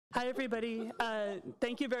Hi, everybody.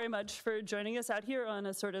 Thank you very much for joining us out here on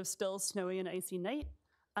a sort of still snowy and icy night.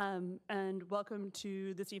 And welcome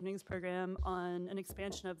to this evening's program on an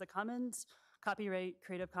expansion of the Commons, copyright,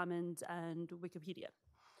 Creative Commons, and Wikipedia.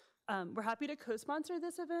 We're happy to co-sponsor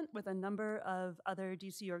this event with a number of other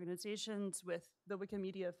DC organizations, with the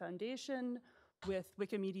Wikimedia Foundation, with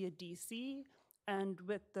Wikimedia DC, and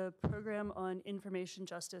with the Program on Information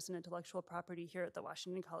Justice and Intellectual Property here at the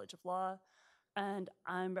Washington College of Law. And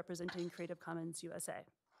I'm representing Creative Commons USA.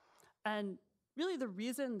 And really the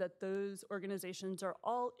reason that those organizations are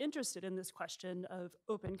all interested in this question of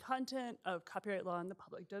open content, of copyright law in the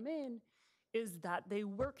public domain, is that they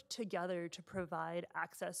work together to provide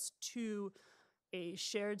access to a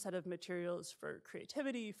shared set of materials for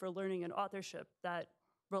creativity, for learning and authorship that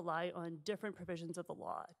rely on different provisions of the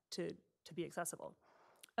law to be accessible.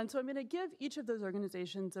 And so I'm going to give each of those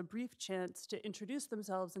organizations a brief chance to introduce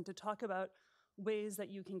themselves and to talk about ways that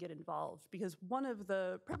you can get involved, because one of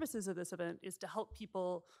the purposes of this event is to help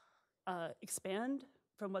people expand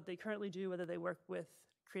from what they currently do, whether they work with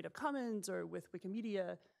Creative Commons or with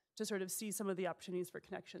Wikimedia, to sort of see some of the opportunities for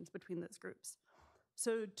connections between those groups.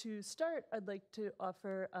 So to start, I'd like to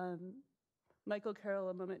offer Michael Carroll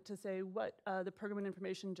a moment to say what the Program on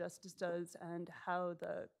Information Justice does and how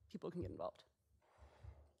the people can get involved.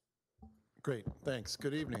 Great, thanks.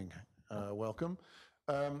 Good evening. Welcome.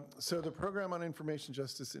 So the Program on Information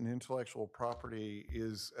Justice and Intellectual Property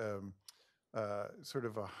is sort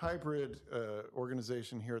of a hybrid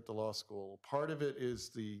organization here at the law school. Part of it is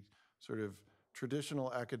the sort of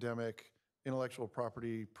traditional academic intellectual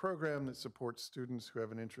property program that supports students who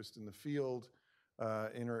have an interest in the field,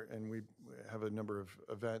 and we have a number of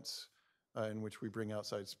events in which we bring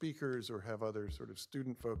outside speakers or have other sort of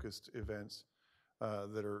student-focused events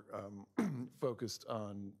that are focused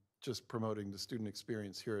on just promoting the student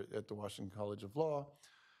experience here at the Washington College of Law.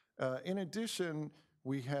 In addition,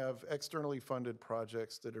 we have externally funded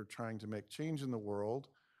projects that are trying to make change in the world,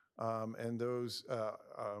 and those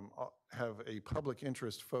have a public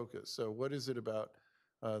interest focus. So what is it about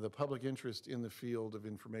the public interest in the field of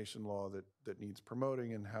information law that needs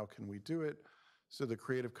promoting, and how can we do it? So the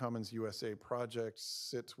Creative Commons USA project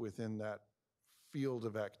sits within that field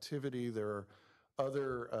of activity. There are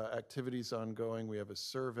other activities ongoing. We have a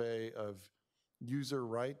survey of user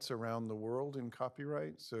rights around the world in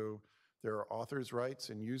copyright. So there are authors' rights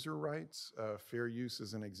and user rights. Fair use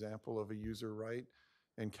is an example of a user right,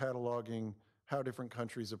 and cataloging how different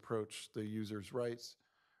countries approach the user's rights,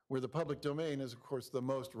 where the public domain is, of course, the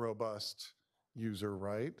most robust user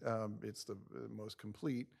right. It's the most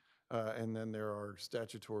complete. And then there are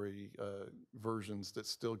statutory versions that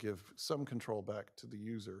still give some control back to the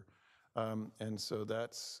user. And so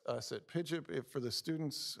that's us at PIGIP. For the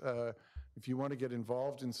students, if you want to get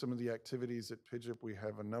involved in some of the activities at PIGIP, we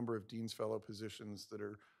have a number of Dean's Fellow positions that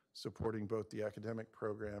are supporting both the academic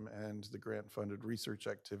program and the grant-funded research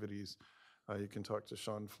activities. You can talk to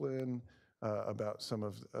Sean Flynn about some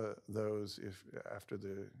of those after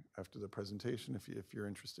the presentation if you're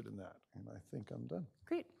interested in that. And I think I'm done.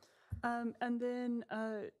 Great. And then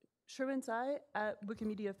Sherwin at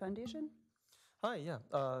Wikimedia Foundation. Hi, yeah.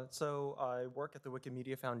 So I work at the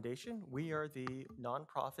Wikimedia Foundation. We are the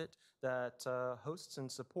nonprofit that hosts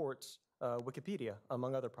and supports Wikipedia,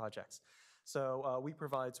 among other projects. So we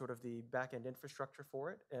provide sort of the back-end infrastructure for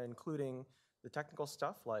it, including the technical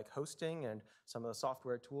stuff like hosting and some of the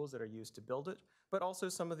software tools that are used to build it, but also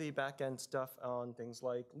some of the back-end stuff on things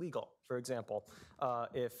like legal. For example,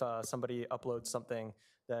 if somebody uploads something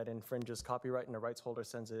that infringes copyright and a rights holder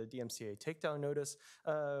sends a DMCA takedown notice,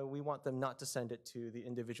 we want them not to send it to the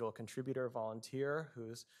individual contributor volunteer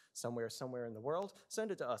who's somewhere in the world. Send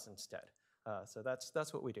it to us instead. So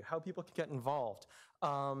that's what we do. How people can get involved.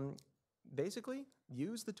 Basically,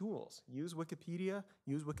 use the tools. Use Wikipedia,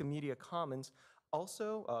 use Wikimedia Commons.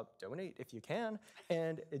 Also, donate if you can,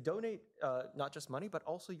 and donate not just money, but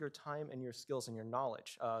also your time and your skills and your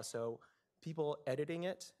knowledge. So people editing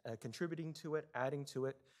it, contributing to it, adding to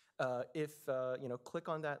it. Click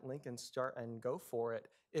on that link and start and go for it.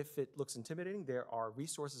 If it looks intimidating, there are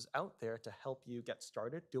resources out there to help you get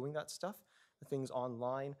started doing that stuff. Things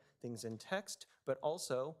online, things in text, but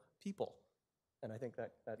also people. And I think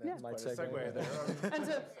that might segue there. And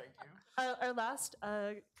so our last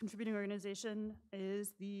contributing organization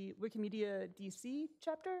is the Wikimedia DC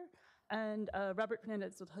chapter. And Robert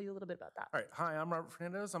Fernandez will tell you a little bit about that. All right. Hi, I'm Robert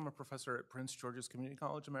Fernandez. I'm a professor at Prince George's Community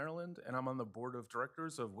College in Maryland, and I'm on the board of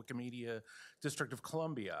directors of Wikimedia District of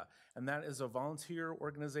Columbia. And that is a volunteer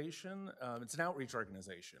organization. It's an outreach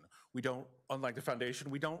organization. We don't, unlike the foundation,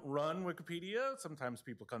 we don't run Wikipedia. Sometimes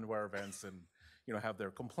people come to our events and have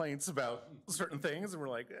their complaints about certain things, and we're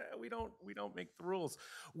like, we don't make the rules.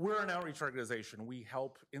 We're an outreach organization. We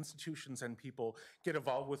help institutions and people get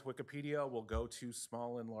involved with Wikipedia. We'll go to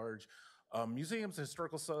small and large museums,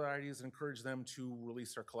 historical societies, and encourage them to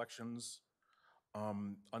release their collections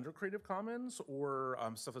under Creative Commons or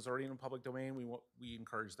stuff that's already in the public domain. We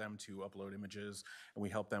encourage them to upload images, and we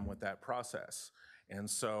help them with that process. And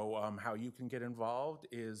so how you can get involved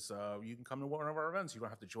is you can come to one of our events. You don't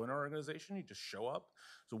have to join our organization. You just show up.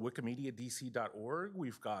 So wikimediadc.org.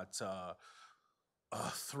 We've got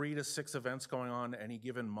 3 to 6 events going on any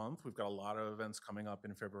given month. We've got a lot of events coming up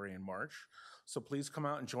in February and March. So please come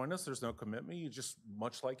out and join us. There's no commitment. You just,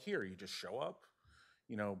 much like here, you just show up,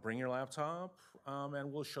 bring your laptop,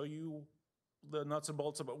 and we'll show you the nuts and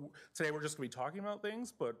bolts about. Today we're just going to be talking about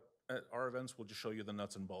things, but at our events we'll just show you the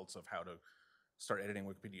nuts and bolts of how to start editing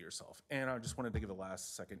Wikipedia yourself. And I just wanted to give a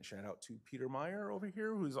last second shout out to Peter Meyer over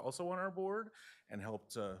here, who's also on our board and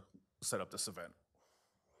helped set up this event.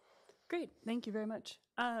 Great, thank you very much.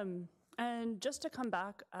 And just to come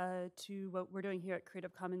back to what we're doing here at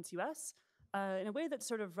Creative Commons US, in a way that's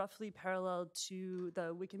sort of roughly parallel to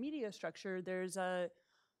the Wikimedia structure, there's a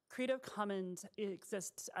Creative Commons. It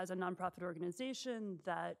exists as a nonprofit organization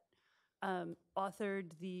that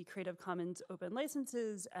authored the Creative Commons open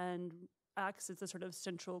licenses and acts as a sort of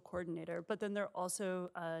central coordinator, but then there are also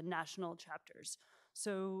national chapters.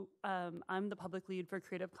 So I'm the public lead for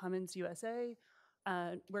Creative Commons USA,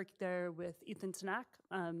 worked there with Ethan Tanak,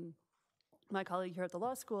 my colleague here at the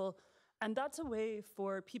law school, and that's a way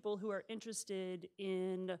for people who are interested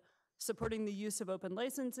in supporting the use of open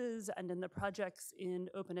licenses and in the projects in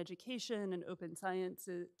open education and open science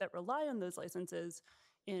that rely on those licenses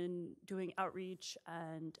in doing outreach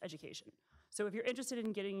and education. So if you're interested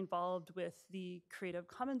in getting involved with the Creative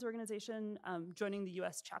Commons organization, joining the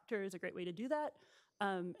US chapter is a great way to do that.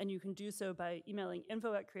 And you can do so by emailing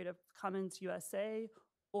info@Creative Commons USA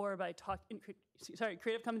or by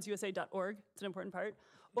creativecommonsusa.org, it's an important part,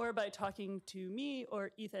 or by talking to me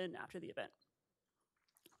or Ethan after the event.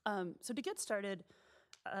 So to get started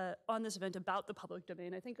on this event about the public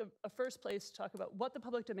domain, I think a first place to talk about what the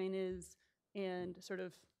public domain is and sort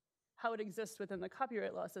of how it exists within the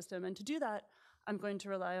copyright law system. And to do that, I'm going to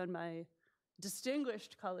rely on my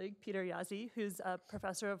distinguished colleague, Peter Jaszi, who's a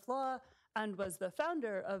professor of law and was the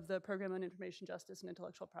founder of the Program on Information Justice and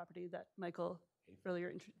Intellectual Property that Michael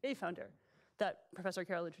earlier, a founder, that Professor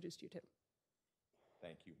Carroll introduced you to.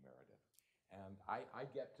 Thank you, Meredith. And I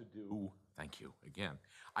get to do, thank you again,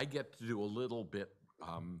 I get to do a little bit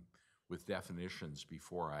with definitions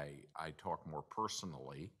before I talk more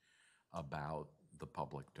personally about the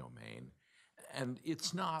public domain. And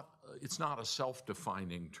it's not a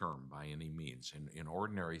self-defining term by any means. In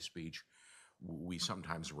ordinary speech, we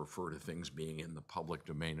sometimes refer to things being in the public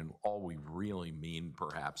domain, and all we really mean,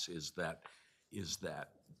 perhaps, is that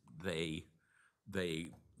they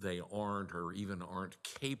aren't or even aren't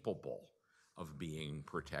capable of being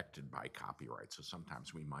protected by copyright. So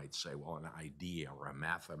sometimes we might say, well, an idea or a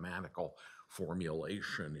mathematical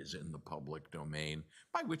formulation is in the public domain,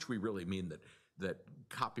 by which we really mean that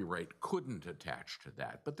copyright couldn't attach to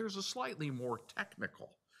that. But there's a slightly more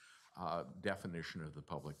technical definition of the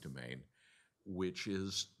public domain, which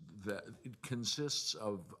is that it consists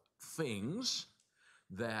of things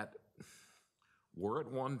that were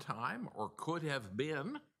at one time or could have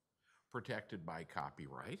been protected by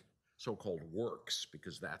copyright, so-called works,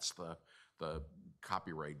 because that's the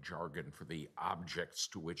copyright jargon for the objects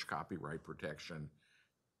to which copyright protection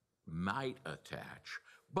might attach,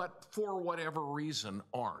 but for whatever reason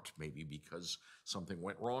aren't. Maybe because something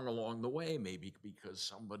went wrong along the way, maybe because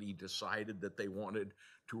somebody decided that they wanted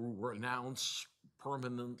to renounce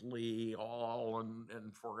permanently all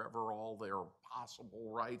and forever all their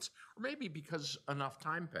possible rights, or maybe because enough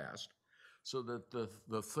time passed so that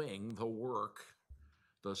the thing, the work,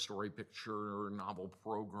 the story, picture, novel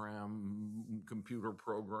program, computer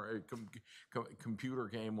program, computer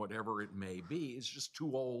game, whatever it may be, is just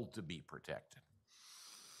too old to be protected.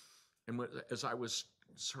 And as I was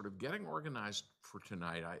sort of getting organized for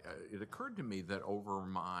tonight, it occurred to me that over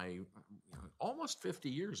my almost 50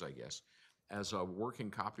 years, I guess, as a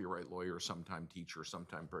working copyright lawyer, sometime teacher,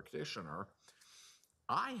 sometime practitioner,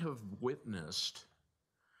 I have witnessed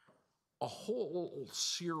a whole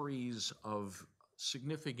series of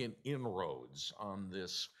significant inroads on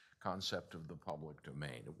this concept of the public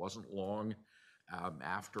domain. It wasn't long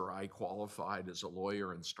after I qualified as a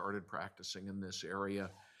lawyer and started practicing in this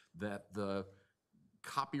area that the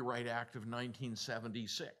Copyright Act of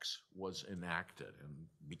 1976 was enacted and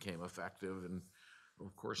became effective in,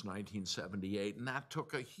 of course, 1978. And that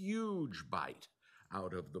took a huge bite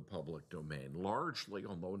out of the public domain, largely,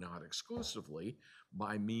 although not exclusively,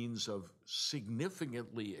 by means of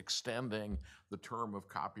significantly extending the term of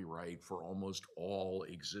copyright for almost all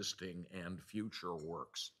existing and future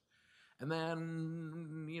works. And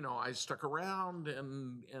then, I stuck around,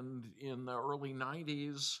 and in the early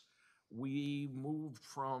 90s, we moved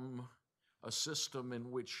from a system in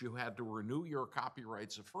which you had to renew your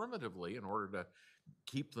copyrights affirmatively in order to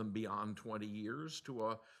keep them beyond 20 years to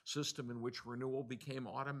a system in which renewal became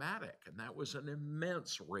automatic. And that was an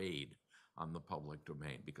immense raid on the public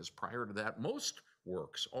domain, because prior to that, most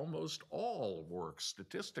works, almost all works,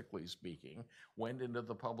 statistically speaking, went into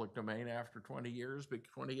the public domain after 28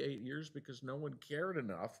 years, because no one cared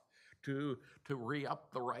enough to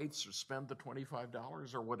re-up the rights or spend the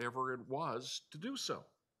 $25 or whatever it was to do so.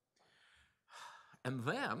 And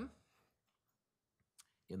then,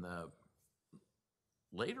 in the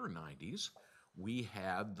later 90s, we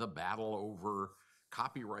had the battle over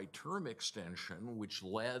copyright term extension, which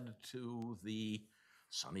led to the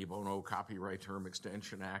Sonny Bono Copyright Term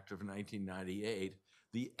Extension Act of 1998,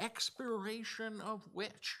 the expiration of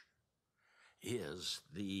which is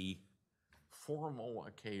the formal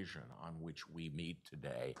occasion on which we meet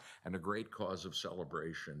today, and a great cause of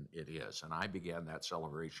celebration it is. And I began that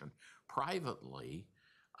celebration privately,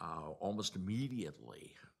 almost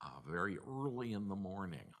immediately, very early in the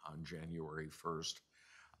morning on January 1st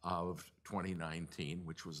of 2019,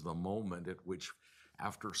 which was the moment at which,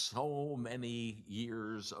 after so many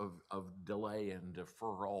years of delay and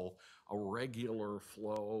deferral, a regular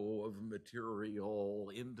flow of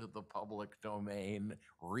material into the public domain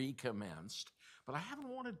recommenced. But I haven't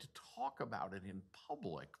wanted to talk about it in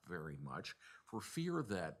public very much for fear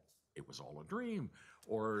that it was all a dream,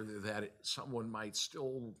 or that someone might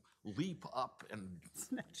still leap up and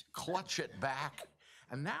clutch it back.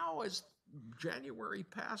 And now, as January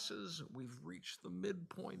passes, we've reached the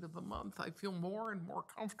midpoint of the month, I feel more and more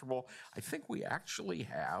comfortable. I think we actually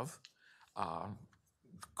have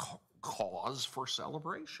cause for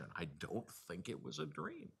celebration. I don't think it was a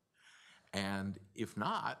dream. And if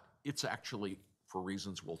not, it's actually, for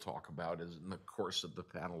reasons we'll talk about in the course of the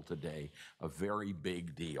panel today, a very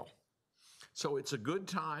big deal. So it's a good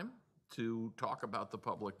time to talk about the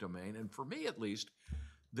public domain, and for me at least,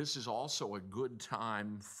 this is also a good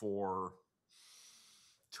time for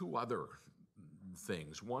two other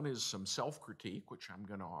things. One is some self-critique, which I'm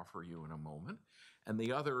going to offer you in a moment, and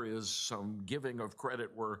the other is some giving of credit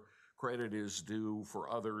where credit is due for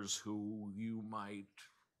others who you might,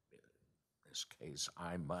 in this case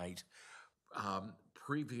I might,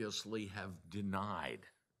 previously have denied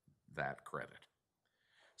that credit.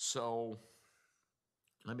 So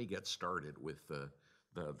let me get started with the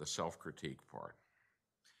self-critique part.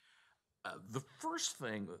 The first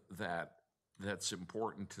thing that's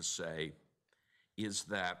important to say is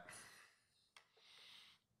that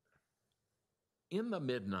in the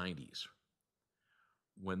mid-90s,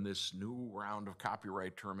 when this new round of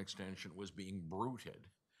copyright term extension was being bruited,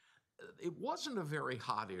 it wasn't a very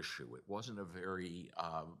hot issue. It wasn't a very,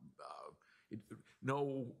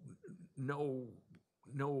 no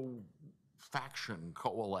faction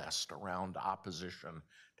coalesced around opposition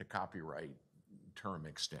to copyright term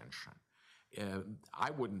extension.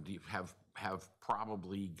 I wouldn't have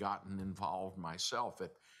probably gotten involved myself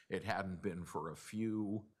if it hadn't been for a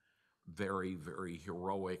few very, very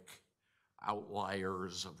heroic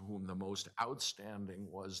outliers, of whom the most outstanding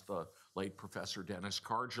was the late Professor Dennis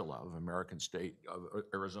Kargala of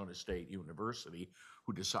Arizona State University,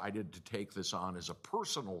 who decided to take this on as a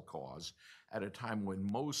personal cause at a time when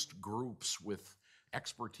most groups with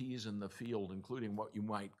expertise in the field, including what you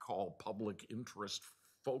might call public interest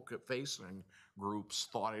facing groups,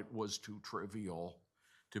 thought it was too trivial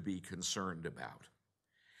to be concerned about.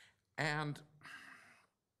 And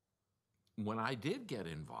when I did get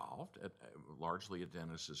involved, largely at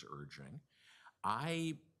Dennis's urging,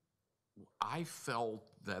 I felt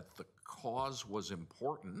that the cause was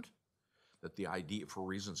important, that the idea, for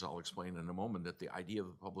reasons I'll explain in a moment, that the idea of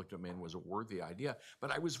the public domain was a worthy idea,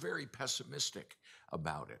 but I was very pessimistic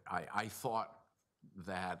about it. I thought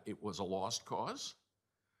that it was a lost cause,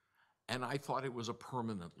 and I thought it was a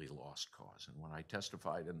permanently lost cause. And when I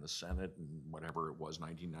testified in the Senate in whatever it was,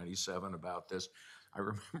 1997, about this, I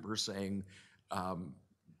remember saying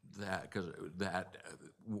that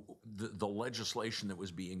the legislation that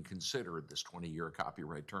was being considered, this 20-year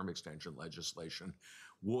copyright term extension legislation,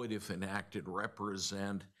 would, if enacted,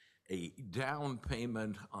 represent a down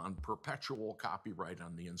payment on perpetual copyright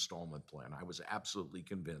on the installment plan. I was absolutely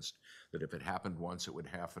convinced that if it happened once, it would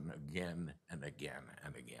happen again and again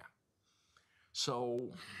and again.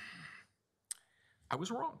 So I was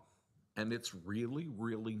wrong. And it's really,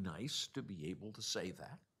 really nice to be able to say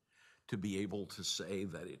that, to be able to say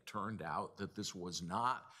that it turned out that this was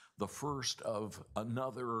not the first of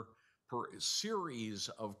another series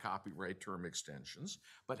of copyright term extensions,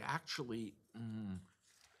 but actually,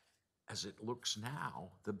 as it looks now,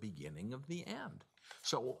 the beginning of the end.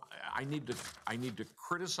 So I need to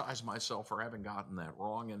criticize myself for having gotten that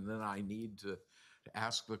wrong, and then I need to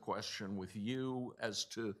ask the question with you as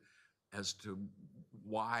to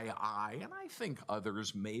why I, and I think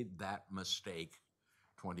others, made that mistake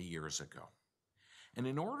 20 years ago. And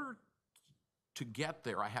in order to get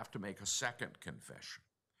there, I have to make a second confession.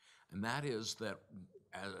 And that is that,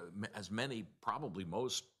 as many, probably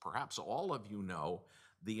most, perhaps all of you know,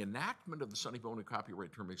 the enactment of the Sonny Bono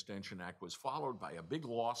Copyright Term Extension Act was followed by a big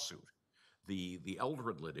lawsuit, the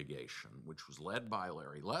Eldred litigation, which was led by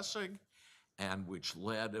Larry Lessig, and which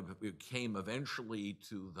came eventually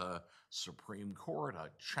to the Supreme Court, a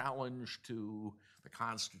challenge to the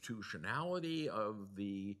constitutionality of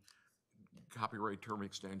the Copyright Term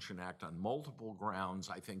Extension Act on multiple grounds.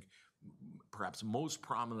 I think perhaps most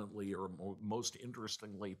prominently or most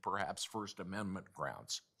interestingly, perhaps First Amendment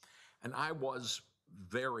grounds. And I was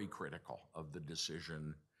very critical of the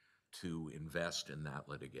decision to invest in that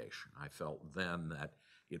litigation. I felt then that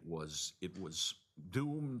it was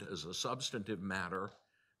doomed as a substantive matter,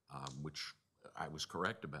 which I was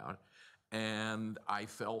correct about, and I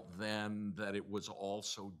felt then that it was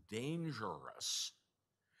also dangerous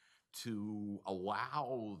to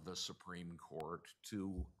allow the Supreme Court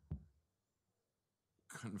to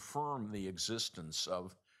confirm the existence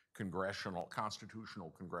of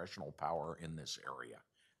constitutional congressional power in this area.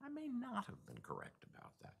 I may not have been correct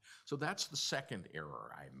about that. So that's the second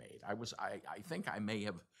error I made. I think I may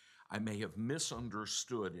have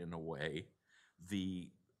misunderstood in a way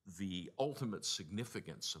the ultimate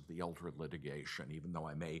significance of the Eldred litigation, even though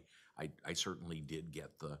I certainly did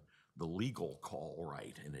get the legal call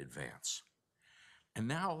right in advance. And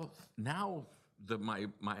now my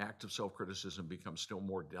act of self-criticism becomes still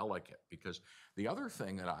more delicate, because the other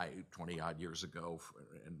thing that 20-odd years ago,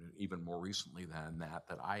 and even more recently than that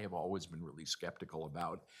I have always been really skeptical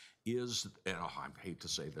about is, and I hate to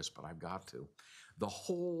say this, but I've got to, the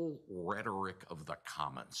whole rhetoric of the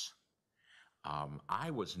commons. I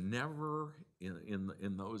was never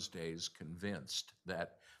in those days convinced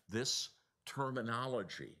that this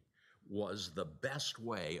terminology was the best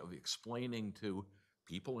way of explaining to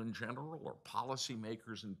people in general or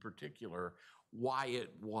policymakers in particular why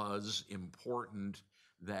it was important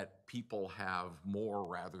that people have more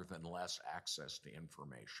rather than less access to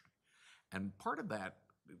information. And part of that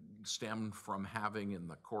stemmed from having, in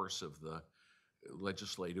the course of the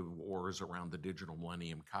legislative wars around the Digital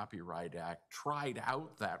Millennium Copyright Act, tried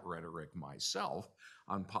out that rhetoric myself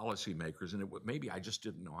on policymakers, and maybe I just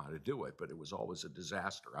didn't know how to do it, but it was always a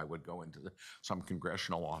disaster. I would go into some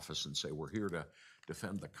congressional office and say, we're here to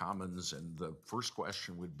defend the commons, and the first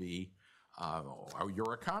question would be,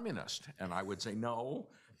 you're a communist. And I would say, no,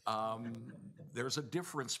 there's a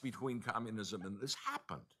difference between communism, and this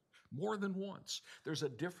happened more than once. There's a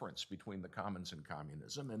difference between the commons and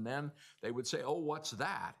communism. And then they would say, oh, what's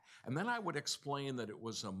that? And then I would explain that it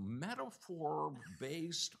was a metaphor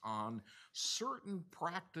based on certain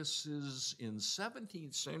practices in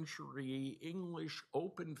 17th century English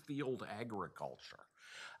open field agriculture.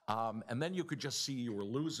 And then you could just see you were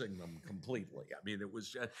losing them completely. I mean, it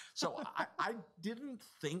was just, so I didn't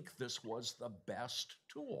think this was the best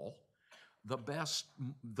tool. The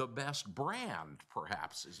best brand,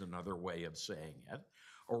 perhaps, is another way of saying it,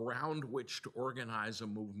 around which to organize a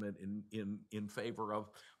movement in favor of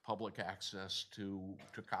public access to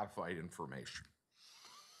codified information.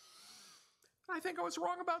 I think I was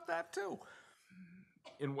wrong about that too,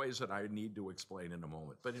 in ways that I need to explain in a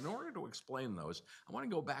moment. But in order to explain those, I want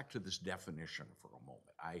to go back to this definition for a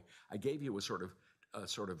moment. I gave you a sort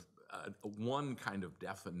of one kind of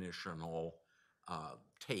definitional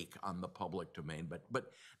take on the public domain,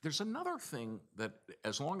 but there's another thing that,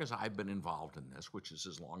 as long as I've been involved in this, which is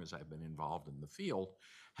as long as I've been involved in the field,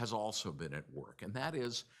 has also been at work, and that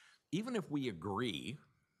is, even if we agree,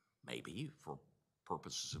 maybe for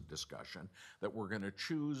purposes of discussion, that we're going to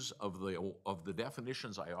choose of the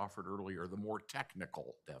definitions I offered earlier, the more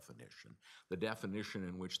technical definition, the definition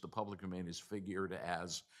in which the public domain is figured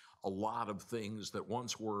as a lot of things that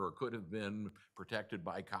once were or could have been protected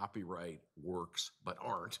by copyright works but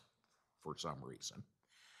aren't for some reason.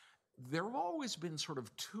 There have always been sort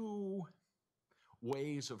of two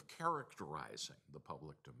ways of characterizing the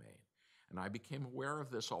public domain. And I became aware of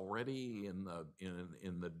this already in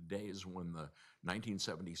the days when the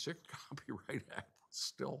 1976 Copyright Act was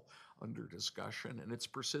still under discussion, and it's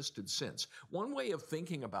persisted since. One way of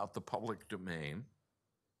thinking about the public domain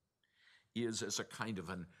is as a kind of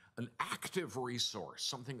an active resource,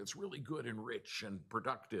 something that's really good and rich and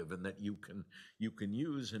productive, and that you can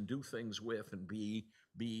use and do things with and be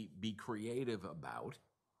creative about,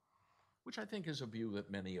 which I think is a view that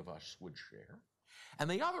many of us would share. And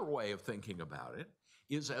the other way of thinking about it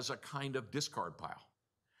is as a kind of discard pile,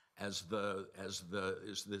 as the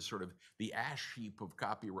sort of the ash heap of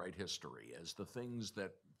copyright history, as the things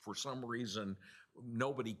that for some reason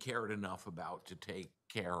nobody cared enough about to take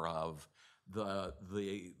care of, the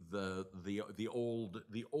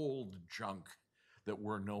old junk that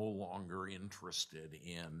we're no longer interested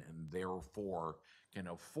in and therefore can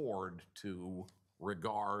afford to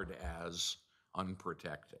regard as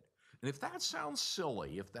unprotected. And if that sounds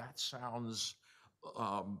silly, if that sounds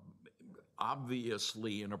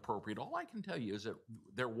obviously inappropriate, all I can tell you is that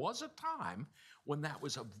there was a time when that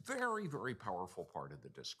was a very, very powerful part of the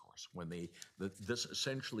discourse, when this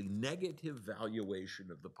essentially negative valuation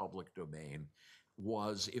of the public domain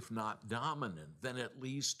was, if not dominant, then at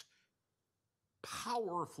least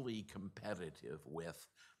powerfully competitive with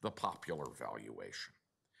the popular valuation.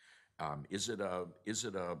 Is it a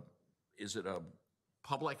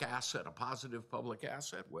public asset, a positive public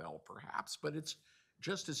asset? Well, perhaps, but it's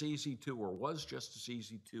just as easy to, or was just as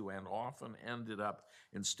easy to, and often ended up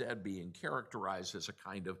instead being characterized as a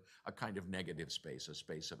kind of negative space, a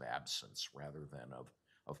space of absence rather than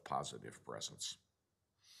of positive presence.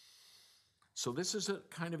 So this is a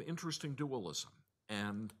kind of interesting dualism.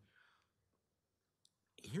 And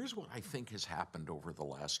here's what I think has happened over the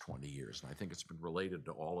last 20 years, and I think it's been related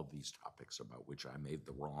to all of these topics about which I made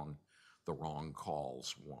the wrong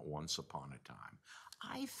calls once upon a time.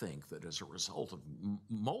 I think that as a result of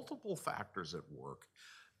multiple factors at work,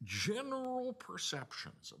 general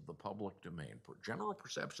perceptions of the public domain, general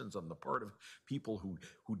perceptions on the part of people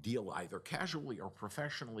who deal either casually or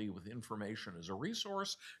professionally with information as a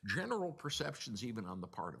resource, general perceptions even on the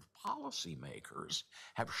part of policymakers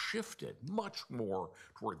have shifted much more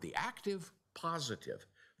toward the active, positive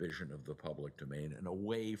vision of the public domain and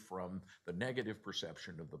away from the negative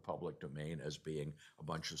perception of the public domain as being a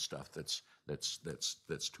bunch of stuff that's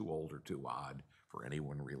too old or too odd for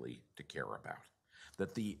anyone really to care about.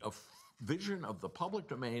 That the vision of the public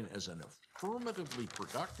domain as an affirmatively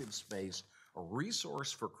productive space, a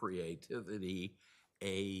resource for creativity,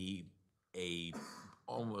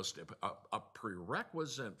 almost a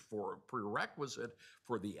prerequisite for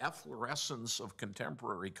the efflorescence of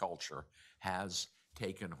contemporary culture has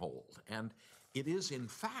taken hold. And it is, in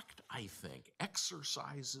fact, I think,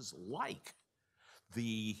 exercises like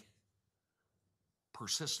the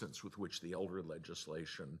persistence with which the Eldred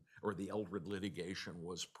legislation or the Eldred litigation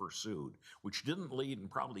was pursued, which didn't lead and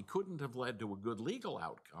probably couldn't have led to a good legal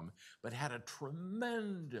outcome, but had a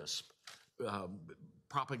tremendous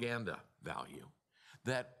propaganda value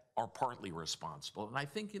that are partly responsible. And I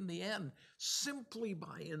think in the end, simply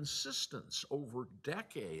by insistence over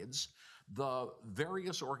decades, the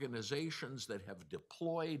various organizations that have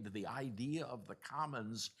deployed the idea of the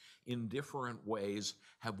commons in different ways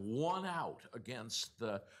have won out against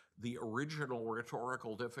the original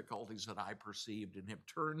rhetorical difficulties that I perceived and have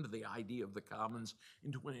turned the idea of the commons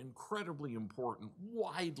into an incredibly important,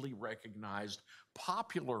 widely recognized,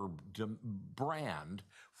 popular brand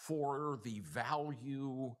for the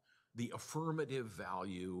value, the affirmative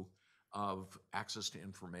value of access to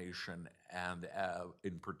information, and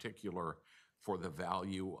in particular for the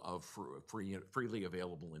value of freely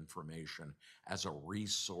available information as a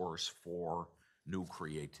resource for new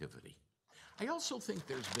creativity. I also think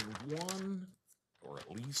there's been one, or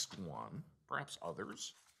at least one, perhaps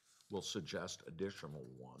others will suggest additional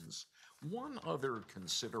ones, one other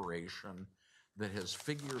consideration that has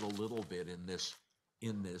figured a little bit in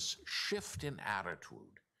this shift in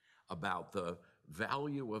attitude about the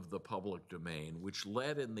value of the public domain, which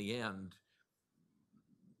led in the end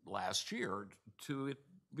last year to it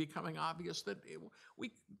becoming obvious that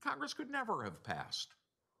Congress could never have passed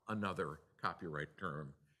another Copyright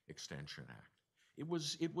Term Extension Act. It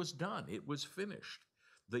was done. It was finished.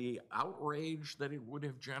 The outrage that it would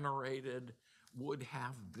have generated would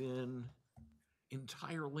have been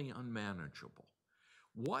entirely unmanageable.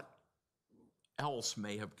 What else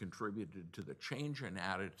may have contributed to the change in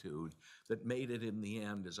attitude that made it in the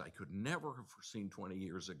end, as I could never have foreseen 20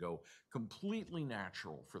 years ago, completely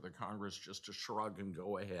natural for the Congress just to shrug and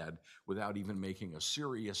go ahead without even making a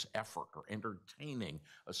serious effort or entertaining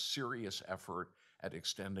a serious effort at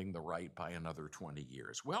extending the right by another 20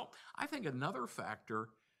 years? Well, I think another factor,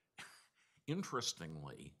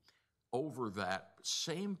 interestingly, over that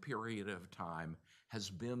same period of time has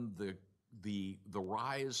been the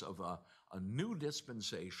rise of a new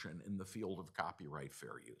dispensation in the field of copyright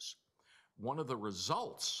fair use. One of the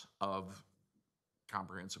results of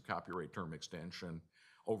comprehensive copyright term extension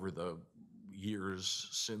over the years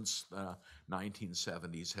since the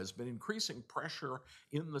 1970s has been increasing pressure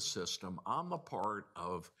in the system on the part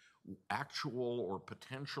of actual or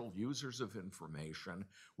potential users of information,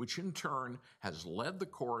 which in turn has led the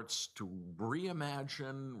courts to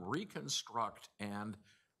reimagine, reconstruct, and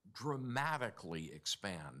dramatically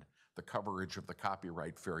expand the coverage of the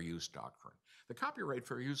copyright fair use doctrine. The copyright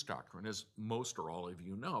fair use doctrine, as most or all of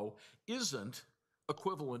you know, isn't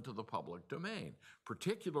equivalent to the public domain.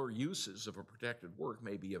 Particular uses of a protected work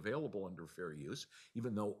may be available under fair use,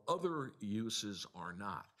 even though other uses are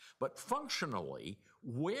not. But functionally,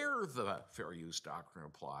 where the fair use doctrine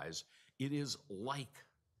applies, it is like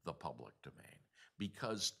the public domain,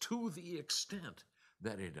 because to the extent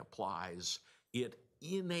that it applies, it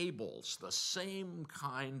enables the same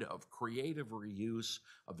kind of creative reuse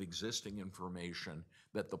of existing information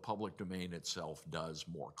that the public domain itself does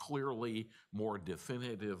more clearly, more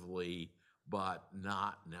definitively, but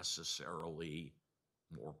not necessarily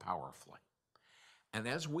more powerfully. And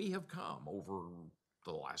as we have come over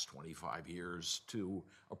the last 25 years to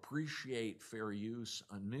appreciate fair use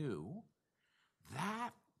anew, that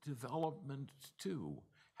development too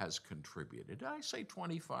has contributed. I say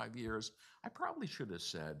 25 years, I probably should have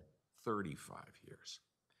said 35 years.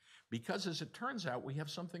 Because as it turns out, we have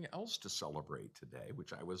something else to celebrate today,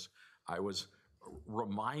 which I was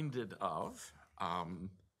reminded of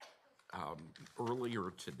earlier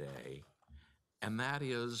today, and that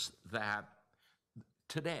is that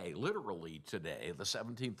today, literally today, the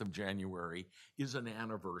 17th of January, is an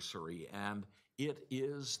anniversary, and it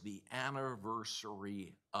is the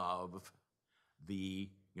anniversary of the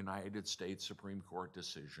United States Supreme Court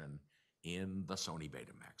decision in the Sony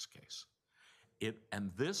Betamax case.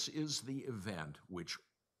 And this is the event which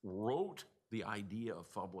wrote the idea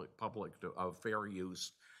of fair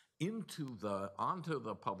use onto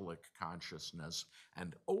the public consciousness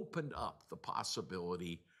and opened up the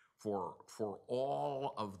possibility for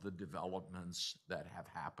all of the developments that have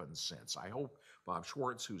happened since. I hope Bob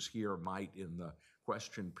Schwartz, who's here, might in the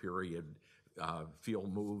question period feel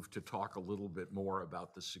moved to talk a little bit more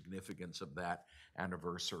about the significance of that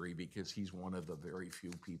anniversary, because he's one of the very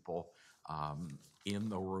few people in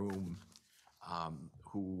the room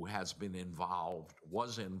who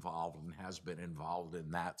was involved and has been involved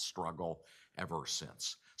in that struggle ever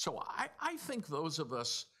since. So I think those of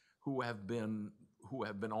us who have been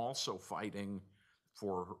also fighting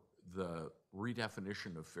for the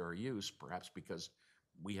redefinition of fair use, perhaps because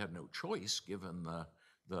we had no choice given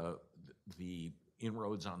the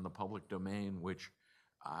inroads on the public domain, which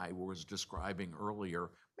I was describing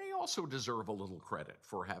earlier, may also deserve a little credit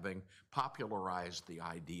for having popularized the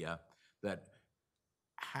idea that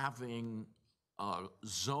having a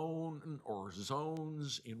zone or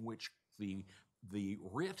zones in which the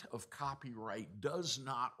writ of copyright does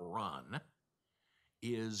not run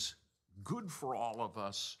is good for all of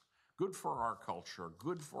us, good for our culture,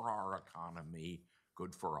 good for our economy,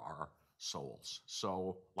 good for our souls.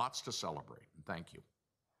 So lots to celebrate. Thank you.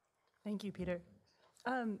 Thank you, Peter.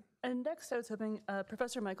 And next I was hoping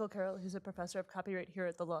Professor Michael Carroll, who's a professor of copyright here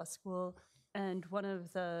at the law school and one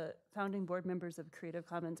of the founding board members of Creative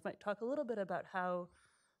Commons, might talk a little bit about how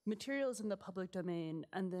materials in the public domain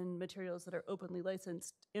and then materials that are openly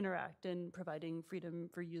licensed interact in providing freedom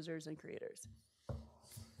for users and creators.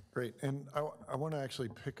 Great, and I want to actually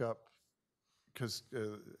pick up, because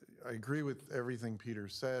I agree with everything Peter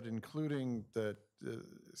said, including that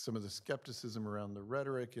some of the skepticism around the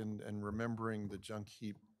rhetoric and remembering the junk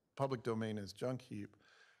heap, public domain as junk heap.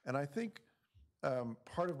 And I think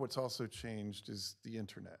part of what's also changed is the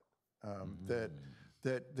internet,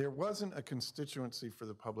 that there wasn't a constituency for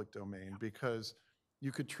the public domain because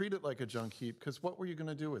you could treat it like a junk heap, because what were you going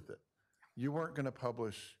to do with it? You weren't going to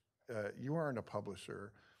publish, you weren't a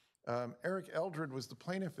publisher. Eric Eldred was the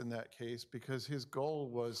plaintiff in that case because his goal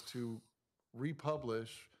was to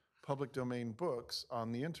republish public domain books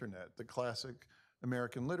on the internet, the classic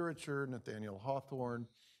American literature, Nathaniel Hawthorne.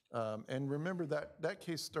 And remember that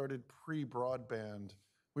case started pre-broadband.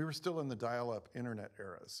 We were still in the dial-up internet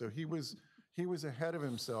era. So he was ahead of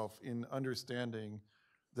himself in understanding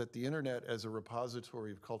that the internet as a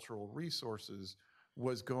repository of cultural resources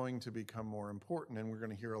was going to become more important. And we're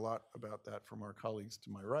going to hear a lot about that from our colleagues to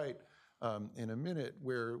my right in a minute,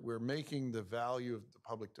 where we're making the value of the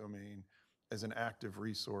public domain as an active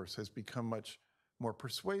resource has become much more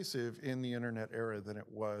persuasive in the internet era than it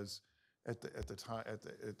was at the time,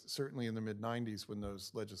 certainly in the mid-90s when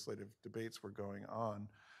those legislative debates were going on.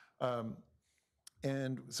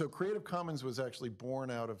 And so Creative Commons was actually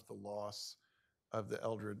born out of the loss of the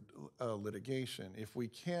Eldred litigation. If we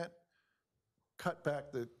can't cut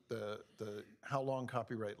back the how long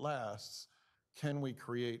copyright lasts, can we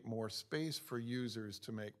create more space for users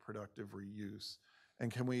to make productive reuse?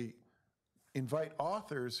 And can we invite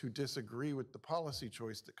authors who disagree with the policy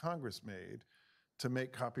choice that Congress made to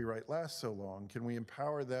make copyright last so long? Can we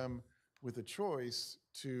empower them with a choice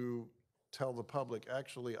to tell the public,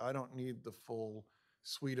 actually, I don't need the full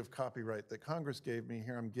suite of copyright that Congress gave me.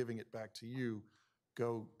 Here, I'm giving it back to you.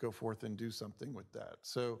 Go forth and do something with that.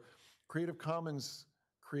 So Creative Commons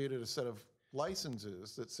created a set of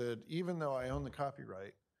licenses that said, even though I own the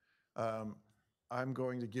copyright, I'm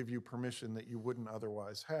going to give you permission that you wouldn't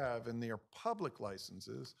otherwise have, and they are public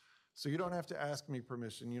licenses, so you don't have to ask me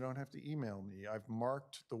permission, you don't have to email me. I've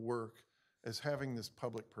marked the work as having this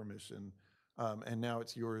public permission, and now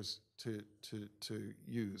it's yours to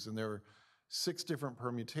use. And there are 6 different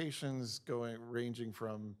permutations ranging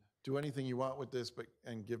from do anything you want with this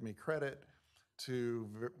and give me credit, to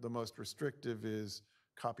the most restrictive is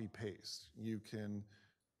copy paste. You can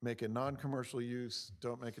make a non-commercial use,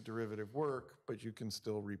 don't make a derivative work, but you can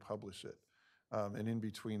still republish it. And in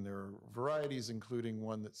between there are varieties, including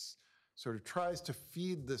one that's sort of tries to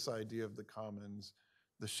feed this idea of the commons,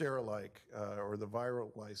 the share-alike or the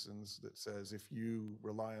viral license that says if you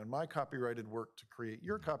rely on my copyrighted work to create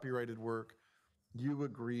your copyrighted work, you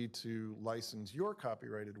agree to license your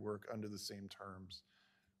copyrighted work under the same terms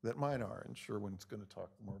that mine are. And Sherwin's going to talk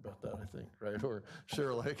more about that, I think, right? Or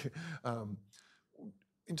share-alike.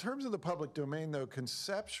 In terms of the public domain, though,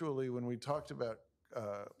 conceptually, when we talked about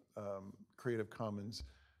Creative Commons,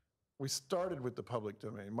 we started with the public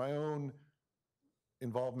domain. My own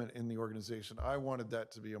involvement in the organization, I wanted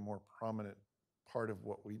that to be a more prominent part of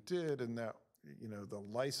what we did, and that, you know, the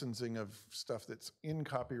licensing of stuff that's in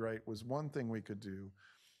copyright was one thing we could do,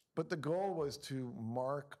 but the goal was to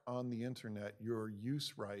mark on the internet your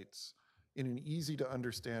use rights in an easy to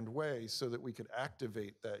understand way so that we could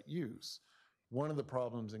activate that use. One of the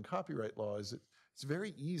problems in copyright law is it's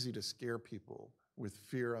very easy to scare people with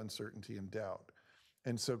fear, uncertainty, and doubt.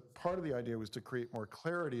 And so part of the idea was to create more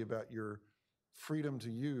clarity about your freedom to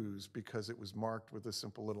use, because it was marked with a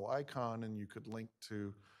simple little icon, and you could link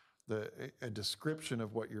to a description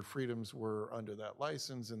of what your freedoms were under that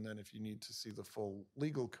license, and then if you need to see the full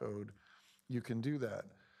legal code, you can do that.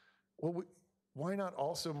 Well, why not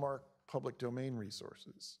also mark public domain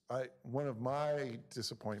resources? One of my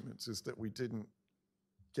disappointments is that we didn't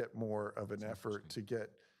get more of an effort to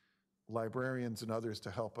get librarians and others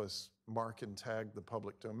to help us mark and tag the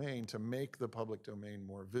public domain to make the public domain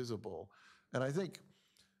more visible. And I think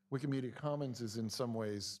Wikimedia Commons is in some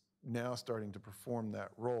ways now starting to perform that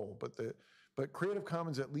role, but Creative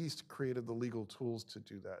Commons at least created the legal tools to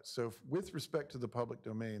do that. So with respect to the public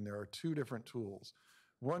domain, there are 2 different tools.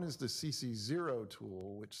 One is the CC0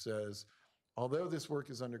 tool, which says, although this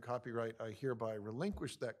work is under copyright, I hereby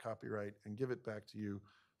relinquish that copyright and give it back to you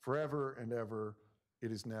forever and ever.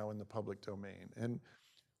 It is now in the public domain. And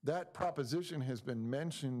that proposition has been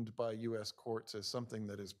mentioned by US courts as something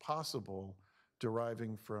that is possible,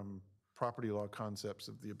 deriving from property law concepts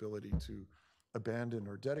of the ability to abandon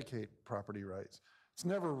or dedicate property rights. It's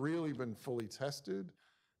never really been fully tested,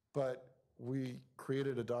 but we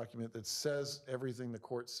created a document that says everything the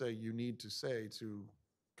courts say you need to say to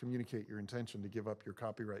communicate your intention to give up your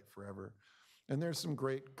copyright forever. And there's some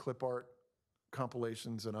great clip art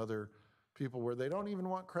compilations and other people where they don't even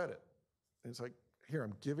want credit. It's like, here,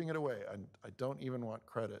 I'm giving it away. I don't even want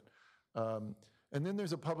credit. And then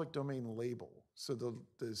there's a public domain label. So the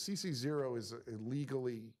CC0 is a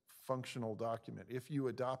legally functional document. If you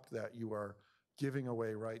adopt that, you are giving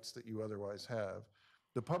away rights that you otherwise have.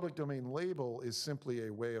 The public domain label is simply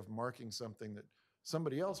a way of marking something that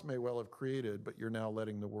somebody else may well have created, but you're now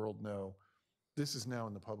letting the world know this is now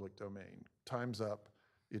in the public domain. Time's up,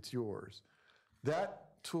 it's yours. That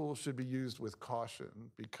tool should be used with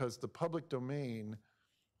caution, because the public domain,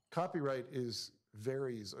 copyright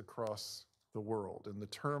varies across the world, and the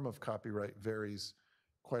term of copyright varies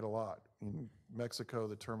quite a lot. In Mexico,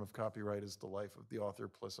 the term of copyright is the life of the author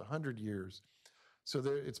plus 100 years. So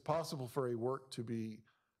it's possible for a work to be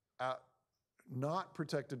not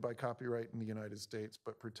protected by copyright in the United States,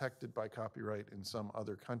 but protected by copyright in some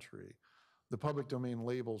other country. The public domain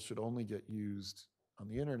label should only get used on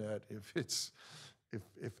the internet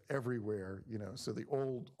if everywhere, you know, so the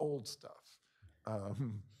old stuff.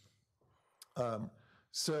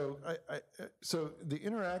 So, so the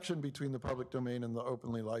interaction between the public domain and the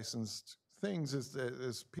openly licensed things is,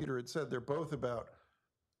 as Peter had said, they're both about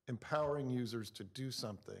empowering users to do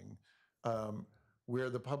something. Where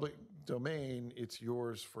the public domain, it's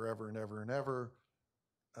yours forever and ever and ever.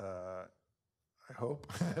 I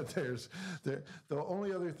hope. The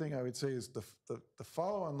only other thing I would say is the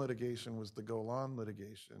follow-on litigation was the Golan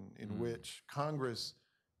litigation, in which Congress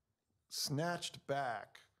snatched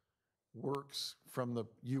back works from the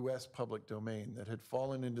U.S. public domain that had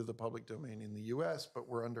fallen into the public domain in the U.S. but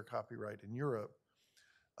were under copyright in Europe.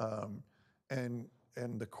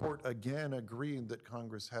 And the court again agreed that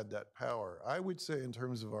Congress had that power. I would say in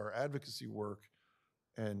terms of our advocacy work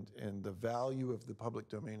and the value of the public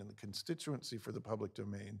domain and the constituency for the public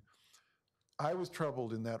domain, I was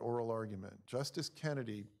troubled in that oral argument. Justice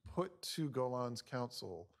Kennedy put to Golan's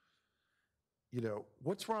counsel,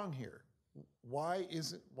 what's wrong here? Why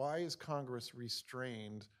is Congress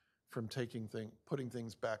restrained from putting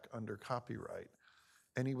things back under copyright?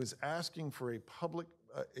 And he was asking for a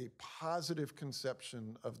positive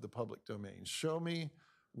conception of the public domain. Show me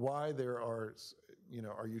why there are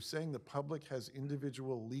you saying the public has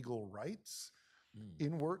individual legal rights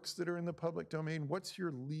in works that are in the public domain? What's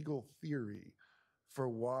your legal theory for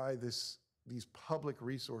why these public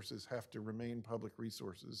resources have to remain public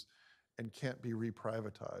resources and can't be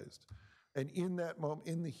reprivatized? And in that moment,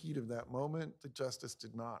 in the heat of that moment, the justice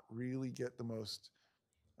did not really get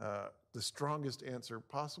the strongest answer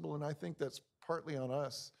possible. And I think that's partly on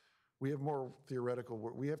us. We have more theoretical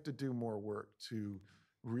work. We have to do more work to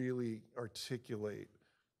really articulate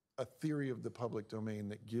a theory of the public domain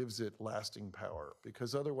that gives it lasting power,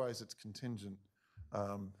 because otherwise it's contingent.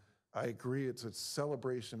 I agree, it's a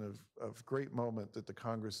celebration of great moment that the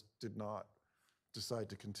Congress did not decide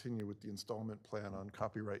to continue with the installment plan on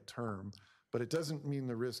copyright term, but it doesn't mean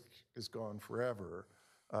the risk is gone forever.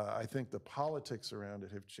 I think the politics around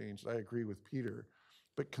it have changed. I agree with Peter,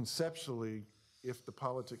 but conceptually, if the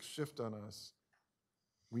politics shift on us,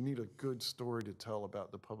 we need a good story to tell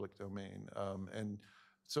about the public domain. And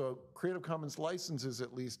so Creative Commons licenses,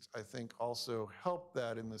 at least, I think also help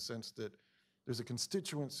that in the sense that there's a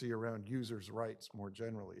constituency around users' rights more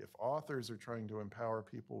generally. If authors are trying to empower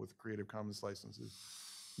people with Creative Commons licenses,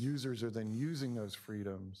 users are then using those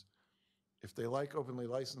freedoms. If they like openly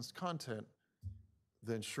licensed content,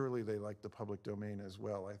 then surely they like the public domain as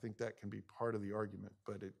well. I think that can be part of the argument,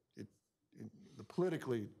 but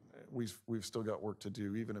politically, we've still got work to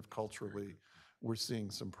do, even if culturally we're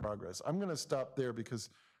seeing some progress. I'm going to stop there because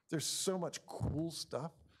there's so much cool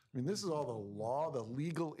stuff. I mean, this is all the law, the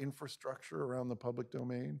legal infrastructure around the public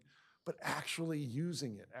domain, but actually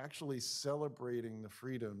using it, actually celebrating the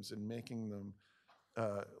freedoms and making them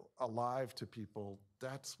alive to people,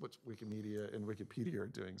 that's what Wikimedia and Wikipedia are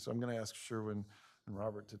doing. So I'm going to ask Sherwin and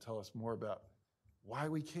Robert to tell us more about why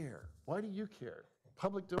we care. Why do you care?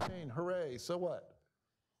 Public domain, hooray, so what?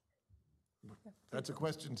 That's a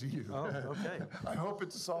question to you. Oh, okay. I hope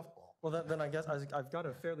it's a softball. Well, then I guess I've got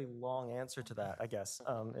a fairly long answer to that, I guess.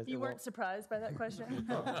 You weren't surprised by that question?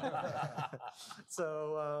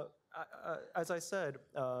 So, as I said,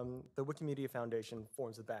 the Wikimedia Foundation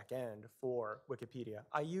forms the back end for Wikipedia.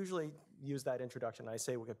 I usually use that introduction, I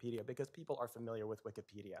say Wikipedia, because people are familiar with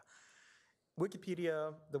Wikipedia.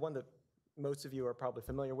 Wikipedia, the one that most of you are probably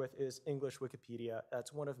familiar with, is English Wikipedia.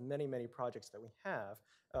 That's one of many, many projects that we have.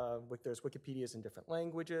 There's Wikipedias in different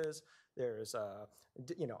languages. There's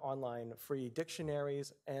online free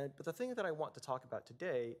dictionaries. But the thing that I want to talk about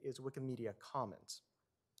today is Wikimedia Commons,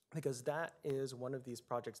 because that is one of these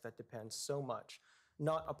projects that depends so much,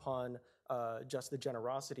 not upon just the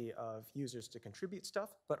generosity of users to contribute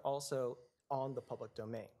stuff, but also on the public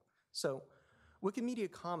domain. So Wikimedia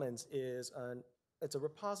Commons is it's a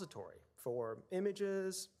repository for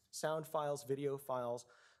images, sound files, video files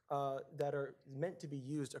that are meant to be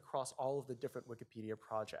used across all of the different Wikipedia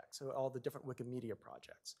projects, so all the different Wikimedia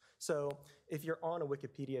projects. So if you're on a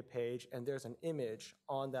Wikipedia page and there's an image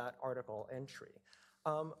on that article entry,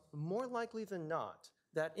 more likely than not,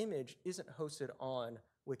 that image isn't hosted on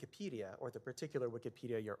Wikipedia or the particular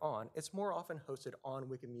Wikipedia you're on. It's more often hosted on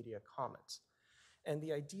Wikimedia Commons. And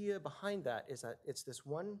the idea behind that is that it's this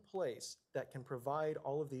one place that can provide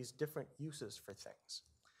all of these different uses for things.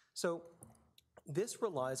 So this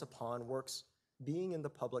relies upon works being in the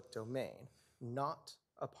public domain, not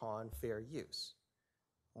upon fair use.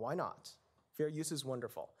 Why not? Fair use is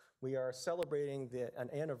wonderful. We are celebrating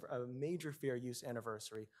a major fair use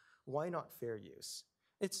anniversary. Why not fair use?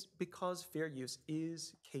 It's because fair use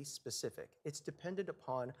is case specific. It's dependent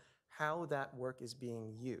upon how that work is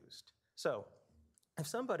being used. So if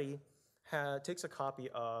somebody takes a copy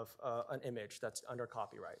of an image that's under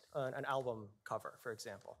copyright, an album cover, for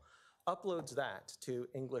example, uploads that to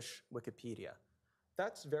English Wikipedia,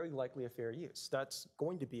 that's very likely a fair use. That's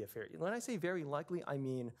going to be a fair use. When I say very likely, I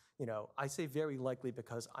mean, I say very likely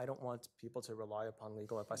because I don't want people to rely upon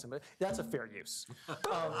legal advice. But that's a fair use.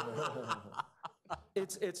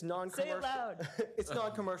 It's non-commercial. Say it loud. It's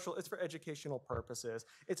non-commercial. It's for educational purposes.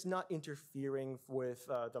 It's not interfering with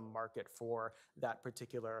the market for that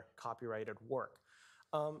particular copyrighted work.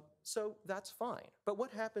 So that's fine. But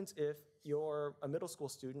what happens if you're a middle school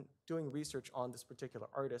student doing research on this particular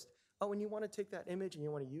artist? Oh, and you want to take that image and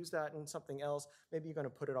you want to use that in something else. Maybe you're going to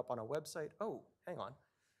put it up on a website. Oh, hang on.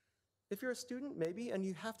 If you're a student, maybe, and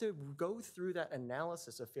you have to go through that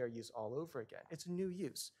analysis of fair use all over again. It's a new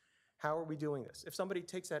use. How are we doing this? If somebody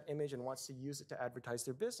takes that image and wants to use it to advertise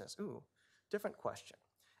their business, ooh, different question.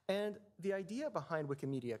 And the idea behind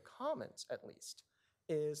Wikimedia Commons, at least,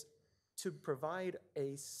 is to provide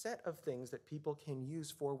a set of things that people can use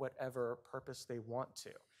for whatever purpose they want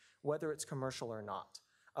to, whether it's commercial or not,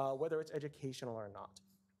 whether it's educational or not.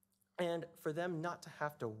 And for them not to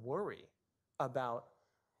have to worry about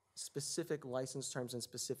specific license terms in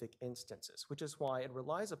specific instances, which is why it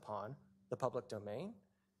relies upon the public domain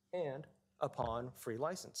and upon free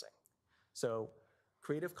licensing. So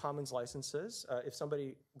Creative Commons licenses, if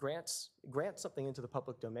somebody grants something into the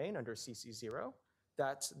public domain under CC0,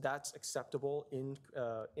 that's acceptable in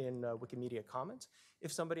Wikimedia Commons.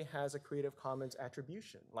 If somebody has a Creative Commons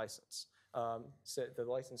attribution license, so the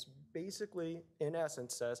license basically, in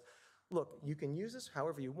essence, says, look, you can use this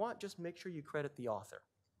however you want, just make sure you credit the author.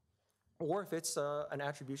 Or if it's an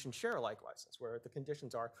attribution share-alike license, where the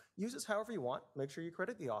conditions are, use this however you want, make sure you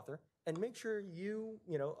credit the author, and make sure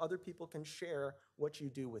other people can share what you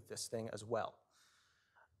do with this thing as well.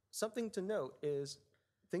 Something to note is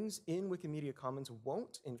things in Wikimedia Commons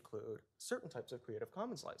won't include certain types of Creative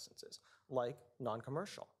Commons licenses, like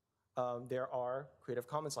non-commercial. There are Creative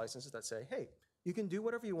Commons licenses that say, hey, you can do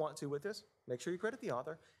whatever you want to with this, make sure you credit the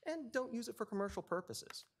author, and don't use it for commercial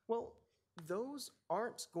purposes. Well, those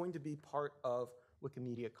aren't going to be part of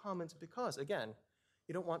Wikimedia Commons because, again,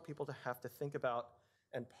 you don't want people to have to think about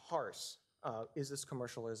and parse, is this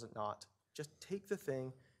commercial or is it not? Just take the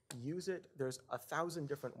thing, use it. There's 1,000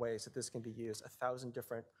 different ways that this can be used, 1,000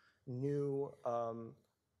 different new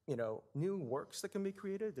works that can be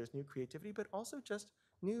created. There's new creativity, but also just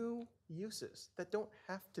new uses that don't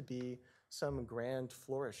have to be some grand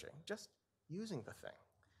flourishing, just using the thing.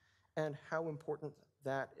 And how important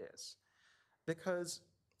that is. Because,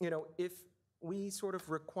 if we sort of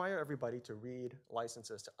require everybody to read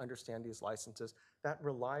licenses, to understand these licenses, that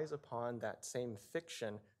relies upon that same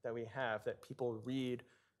fiction that we have, that people read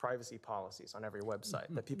privacy policies on every website,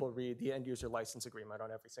 that people read the end user license agreement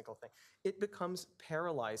on every single thing. It becomes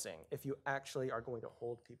paralyzing if you actually are going to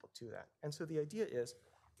hold people to that. And so the idea is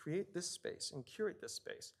create this space and curate this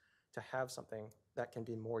space to have something that can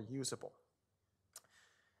be more usable.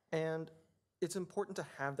 And it's important to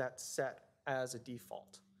have that set as a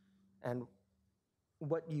default. And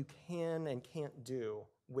what you can and can't do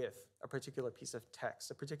with a particular piece of text,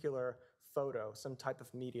 a particular photo, some type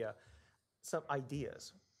of media, some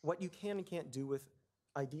ideas. What you can and can't do with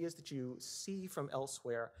ideas that you see from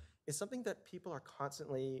elsewhere is something that people are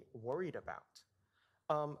constantly worried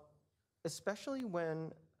about. Especially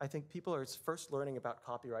when I think people are first learning about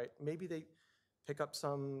copyright. Maybe they pick up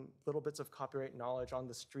some little bits of copyright knowledge on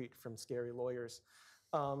the street from scary lawyers.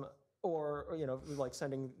 Or like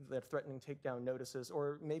sending the threatening takedown notices,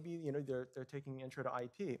 or maybe they're taking intro to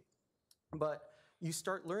IP. But you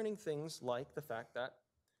start learning things like the fact that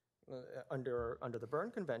under the Berne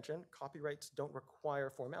Convention, copyrights don't require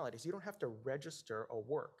formalities. You don't have to register a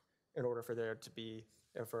work in order for there to be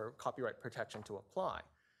for copyright protection to apply.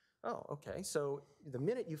 Oh, okay. So the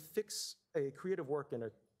minute you fix a creative work in a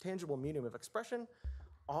tangible medium of expression,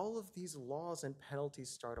 all of these laws and penalties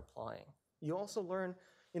start applying. You also learn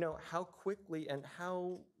how quickly and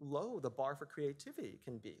how low the bar for creativity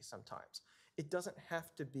can be sometimes. It doesn't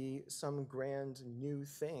have to be some grand new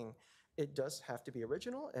thing. It does have to be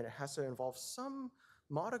original, and it has to involve some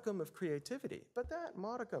modicum of creativity, but that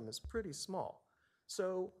modicum is pretty small.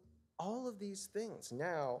 So all of these things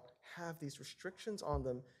now have these restrictions on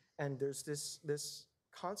them, and there's this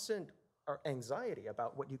constant anxiety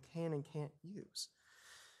about what you can and can't use.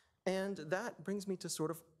 And that brings me to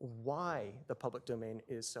sort of why the public domain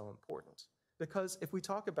is so important. Because if we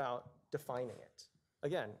talk about defining it,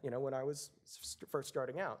 again, when I was first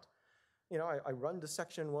starting out, I run to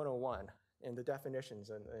section 101 in the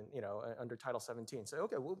definitions and under Title 17. Say,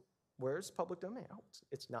 okay, well, where's public domain? Oh,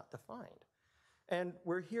 it's not defined. And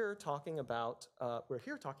we're here talking about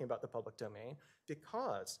the public domain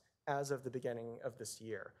because as of the beginning of this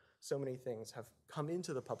year, so many things have come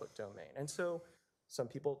into the public domain. And so some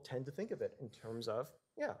people tend to think of it in terms of,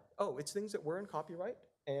 yeah, oh, it's things that were in copyright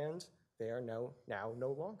and they are now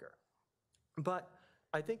no longer. But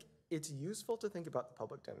I think it's useful to think about the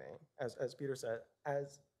public domain, as Peter said,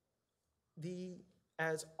 as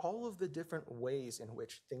all of the different ways in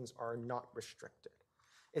which things are not restricted.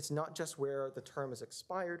 It's not just where the term is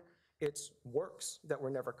expired, it's works that were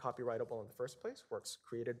never copyrightable in the first place, works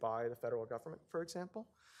created by the federal government, for example,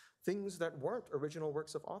 things that weren't original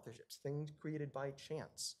works of authorships, things created by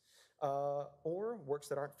chance, or works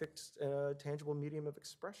that aren't fixed in a tangible medium of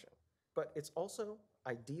expression. But it's also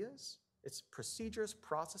ideas, it's procedures,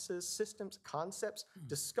 processes, systems, concepts,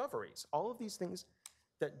 discoveries, all of these things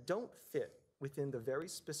that don't fit within the very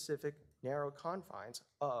specific narrow confines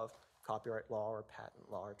of copyright law or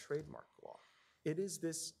patent law or trademark law. It is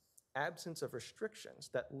this absence of restrictions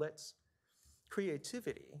that lets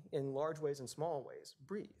creativity in large ways and small ways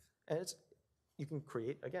breathe. And you can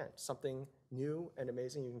create, again, something new and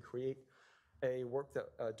amazing. You can create a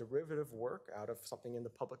derivative work out of something in the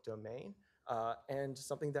public domain, and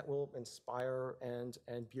something that will inspire and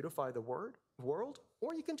beautify the world,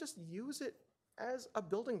 or you can just use it as a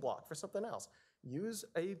building block for something else. Use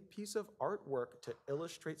a piece of artwork to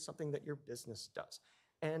illustrate something that your business does.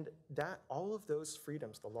 And all of those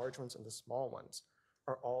freedoms, the large ones and the small ones,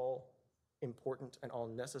 are all important and all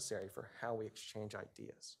necessary for how we exchange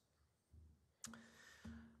ideas.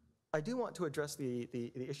 I do want to address the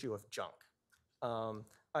issue of junk.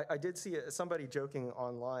 I did see somebody joking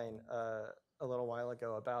online a little while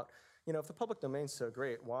ago about, if the public domain's so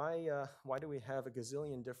great, why do we have a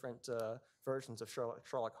gazillion different versions of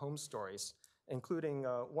Sherlock Holmes stories, including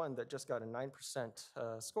one that just got a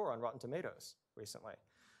 9% score on Rotten Tomatoes recently?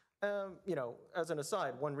 As an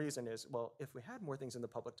aside, one reason is, well, if we had more things in the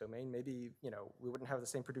public domain, maybe, we wouldn't have the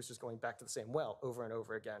same producers going back to the same well over and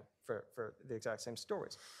over again for the exact same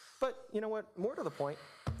stories. But you know what, more to the point,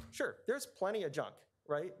 sure, there's plenty of junk,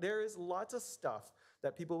 right? There is lots of stuff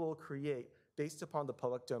that people will create based upon the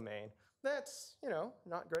public domain that's,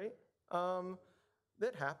 not great.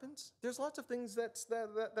 That happens. There's lots of things that's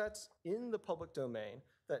in the public domain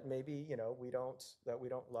that maybe we don't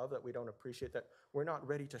love, that we don't appreciate, that we're not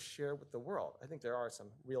ready to share with the world. I think there are some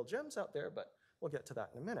real gems out there, but we'll get to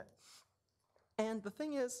that in a minute. And the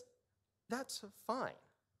thing is, that's fine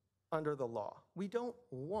under the law. We don't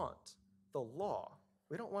want the law.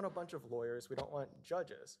 We don't want a bunch of lawyers. We don't want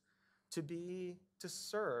judges to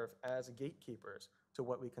serve as gatekeepers to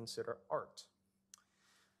what we consider art.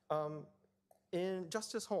 In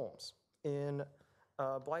Justice Holmes, in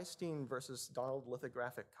Blystein versus Donald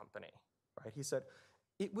Lithographic Company, right? He said,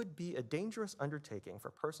 "It would be a dangerous undertaking for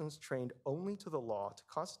persons trained only to the law to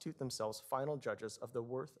constitute themselves final judges of the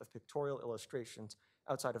worth of pictorial illustrations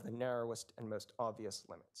outside of the narrowest and most obvious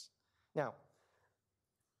limits." Now,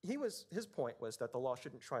 his point was that the law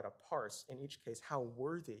shouldn't try to parse, in each case, how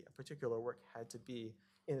worthy a particular work had to be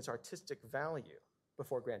in its artistic value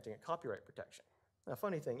before granting it copyright protection. Now, the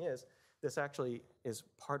funny thing is, this actually is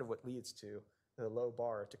part of what leads to the low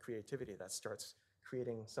bar to creativity that starts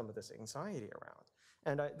creating some of this anxiety around.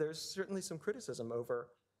 And there's certainly some criticism over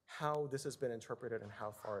how this has been interpreted and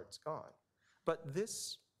how far it's gone. But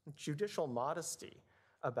this judicial modesty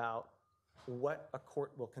about what a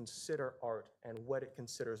court will consider art and what it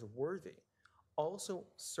considers worthy also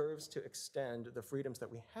serves to extend the freedoms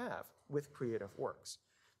that we have with creative works,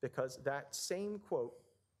 because that same quote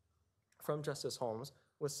from Justice Holmes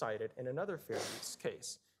was cited in another fair use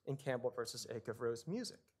case in Campbell versus Ake of Rose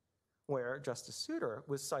Music, where Justice Souter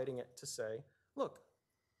was citing it to say, look,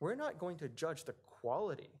 we're not going to judge the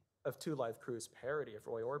quality of Two Live Crew's parody of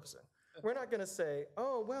Roy Orbison. We're not going to say,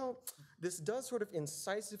 oh, well, this does sort of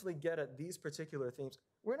incisively get at these particular themes.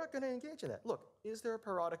 We're not going to engage in that. Look, is there a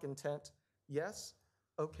parodic intent? Yes.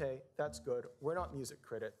 Okay, that's good. We're not music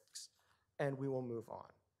critics, and we will move on.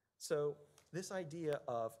 So this idea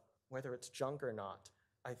of whether it's junk or not,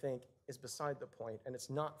 I think, is beside the point, and it's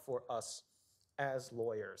not for us as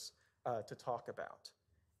lawyers to talk about.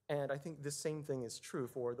 And I think the same thing is true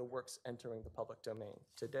for the works entering the public domain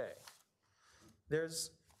today.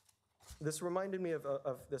 This reminded me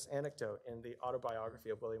of this anecdote in the autobiography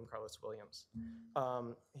of William Carlos Williams.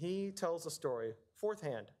 He tells a story, fourth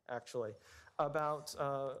hand, actually, about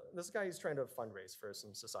this guy who's trying to fundraise for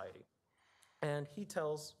some society. And he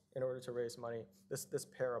tells, in order to raise money, this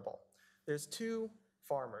parable. There's two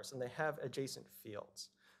farmers, and they have adjacent fields.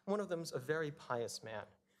 One of them's a very pious man.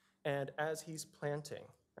 And as he's planting,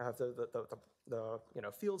 the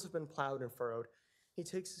fields have been plowed and furrowed, he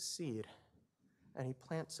takes a seed and he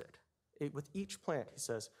plants it. With each plant, he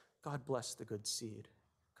says, God bless the good seed.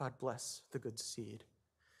 God bless the good seed.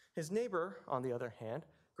 His neighbor, on the other hand,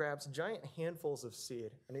 grabs giant handfuls of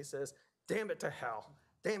seed, and he says, damn it to hell,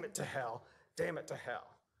 damn it to hell, damn it to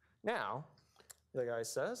hell. Now, the guy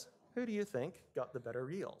says, who do you think got the better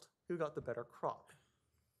yield? Who got the better crop?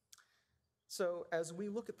 So as we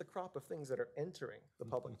look at the crop of things that are entering the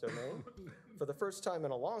public domain for the first time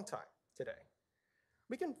in a long time today,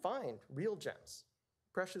 we can find real gems,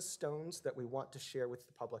 precious stones that we want to share with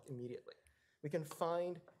the public immediately. We can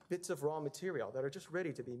find bits of raw material that are just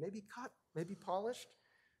ready to be maybe cut, maybe polished,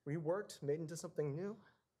 reworked, made into something new.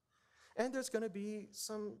 And there's going to be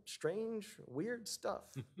some strange, weird stuff,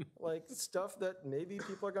 like stuff that maybe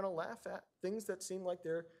people are going to laugh at, things that seem like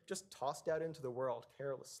they're just tossed out into the world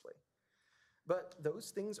carelessly. But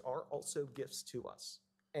those things are also gifts to us.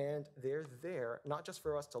 And they're there not just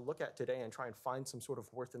for us to look at today and try and find some sort of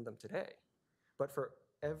worth in them today, but for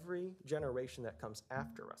every generation that comes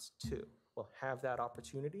after us too will have that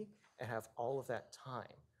opportunity and have all of that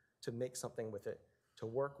time to make something with it, to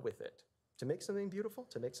work with it, to make something beautiful,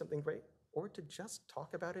 to make something great, or to just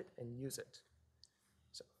talk about it and use it.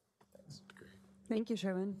 So, thanks. Thank you,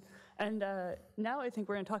 Sherwin. And now I think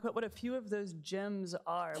we're going to talk about what a few of those gems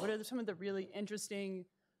are. What are some of the really interesting,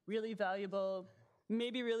 really valuable,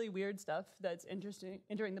 maybe really weird stuff that's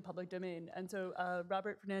entering the public domain. And so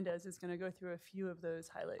Robert Fernandez is going to go through a few of those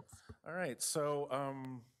highlights. All right, so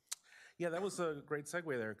yeah, that was a great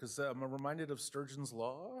segue there, because I'm reminded of Sturgeon's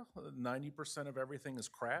law. 90% of everything is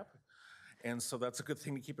crap. And so that's a good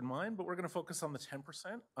thing to keep in mind, but we're going to focus on the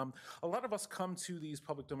 10%. A lot of us come to these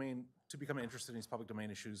public domain, to become interested in these public domain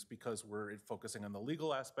issues because we're focusing on the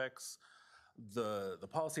legal aspects, the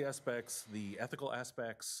policy aspects, the ethical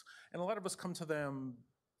aspects, and a lot of us come to them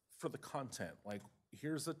for the content. Like,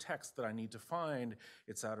 here's a text that I need to find,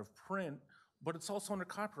 it's out of print, but it's also under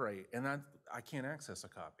copyright, and I can't access a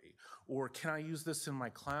copy. Or can I use this in my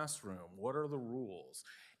classroom? What are the rules?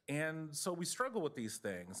 And so we struggle with these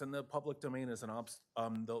things, and the public domain is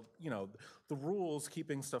the rules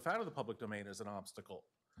keeping stuff out of the public domain is an obstacle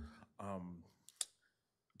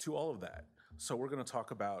to all of that. So we're going to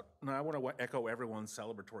talk about, and I want to echo everyone's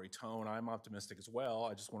celebratory tone. I'm optimistic as well.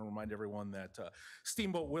 I just want to remind everyone that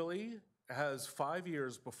Steamboat Willie has 5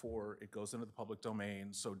 years before it goes into the public domain,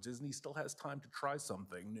 so Disney still has time to try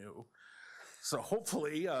something new. So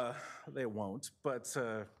hopefully they won't, but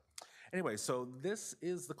anyway, so this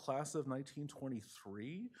is the class of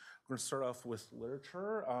 1923. We're going to start off with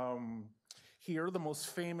literature. Here, the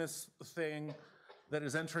most famous thing that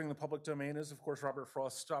is entering the public domain is, of course, Robert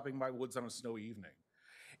Frost stopping by woods on a snowy evening.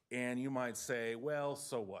 And you might say, well,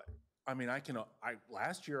 so what? I mean,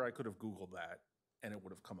 last year I could have Googled that and it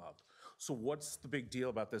would have come up. So what's the big deal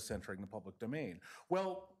about this entering the public domain?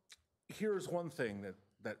 Well, here's one thing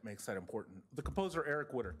that makes that important. The composer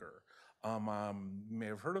Eric Whitacre. You may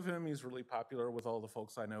have heard of him. He's really popular with all the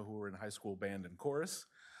folks I know who were in high school band and chorus.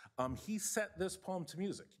 He set this poem to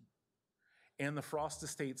music. And the Frost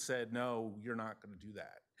estate said, no, you're not going to do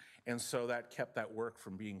that. And so that kept that work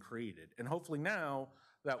from being created. And hopefully now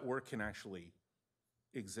that work can actually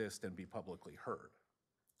exist and be publicly heard.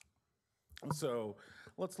 So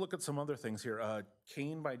let's look at some other things here.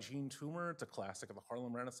 Cain by Jean Toomer. It's a classic of the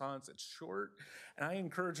Harlem Renaissance. It's short, and I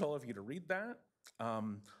encourage all of you to read that.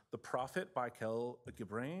 The Prophet by Khalil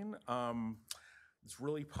Gibran. It's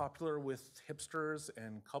really popular with hipsters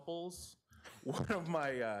and couples. One of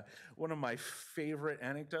my favorite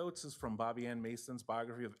anecdotes is from Bobby Ann Mason's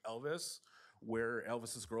biography of Elvis, where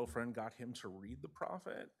Elvis's girlfriend got him to read The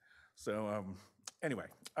Prophet. So anyway,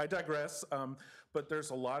 I digress. But there's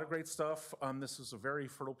a lot of great stuff. This was a very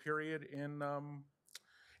fertile period in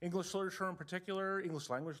English literature in particular, English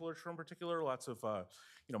language literature in particular. Lots of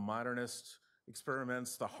modernist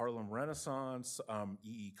experiments, the Harlem Renaissance,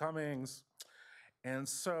 E.E. Cummings. And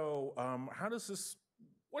so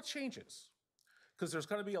what changes? Because there's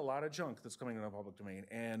going to be a lot of junk that's coming into the public domain.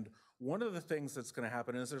 And one of the things that's going to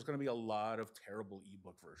happen is there's going to be a lot of terrible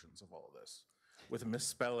ebook versions of all of this with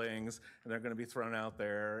misspellings, and they're going to be thrown out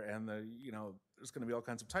there, and there's going to be all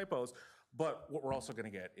kinds of typos. But what we're also going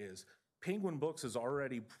to get is Penguin Books is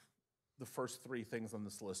already, the first 3 things on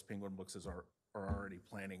this list, Penguin Books are already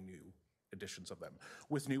planning new editions of them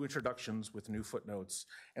with new introductions, with new footnotes.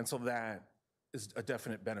 And so that is a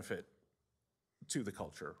definite benefit to the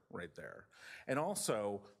culture right there. And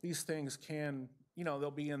also, these things can,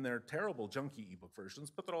 they'll be in their terrible, junky ebook versions,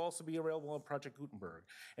 but they'll also be available on Project Gutenberg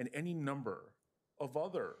and any number of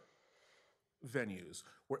other venues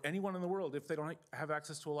where anyone in the world, if they don't have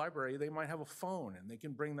access to a library, they might have a phone, and they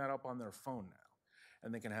can bring that up on their phone now,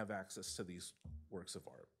 and they can have access to these works of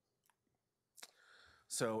art.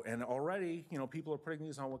 So, and already, people are putting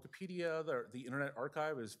these on Wikipedia. The Internet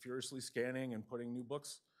Archive is furiously scanning and putting new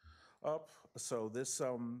books up. So this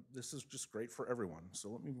is just great for everyone. So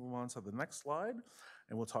let me move on to the next slide,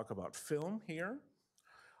 and we'll talk about film here.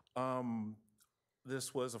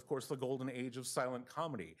 This was, of course, the golden age of silent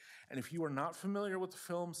comedy. And if you are not familiar with the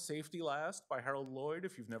film Safety Last by Harold Lloyd,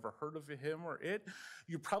 if you've never heard of him or it,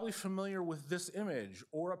 you're probably familiar with this image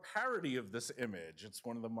or a parody of this image. It's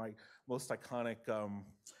one of my most iconic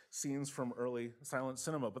scenes from early silent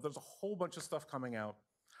cinema. But there's a whole bunch of stuff coming out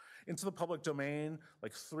into the public domain,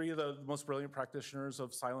 like 3 of the most brilliant practitioners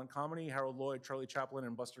of silent comedy, Harold Lloyd, Charlie Chaplin,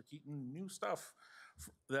 and Buster Keaton, new stuff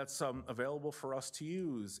that's available for us to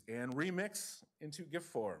use and remix into GIF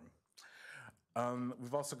form.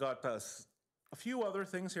 We've also got a few other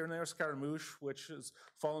things here and there. Scaramouche, which has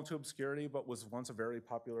fallen to obscurity but was once a very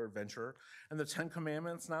popular adventure. And the 10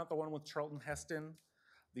 Commandments, not the one with Charlton Heston,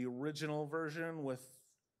 the original version with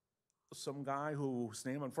some guy whose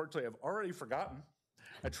name, unfortunately, I've already forgotten.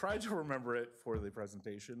 I tried to remember it for the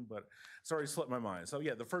presentation, but it's already slipped my mind. So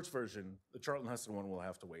yeah, the first version, the Charlton Heston one, will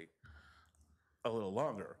have to wait a little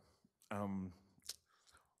longer.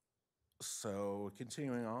 So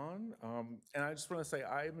continuing on, and I just want to say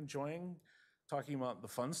I'm enjoying talking about the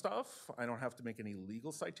fun stuff. I don't have to make any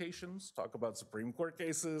legal citations, talk about Supreme Court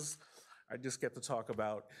cases. I just get to talk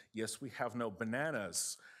about, yes, we have no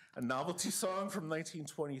bananas, a novelty song from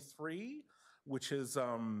 1923, which is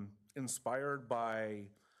inspired by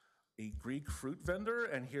a Greek fruit vendor,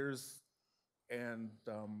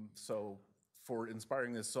 so for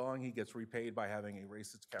inspiring this song, he gets repaid by having a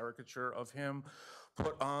racist caricature of him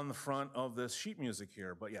put on the front of this sheet music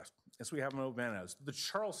here. But yes, we have no bananas. The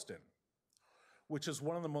Charleston, which is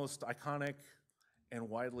one of the most iconic and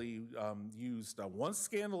widely used, once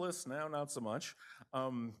scandalous, now not so much,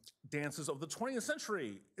 dances of the 20th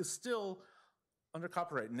century, is still under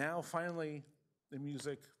copyright. Now, finally, the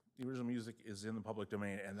original music is in the public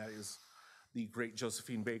domain, and that is the great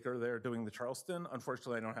Josephine Baker there doing the Charleston.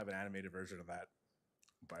 Unfortunately, I don't have an animated version of that,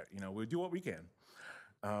 but we do what we can.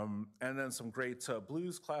 And then some great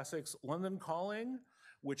blues classics. London Calling,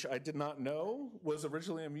 which I did not know was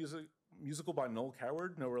originally a musical by Noel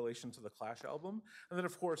Coward, no relation to the Clash album. And then,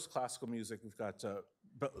 of course, classical music. We've got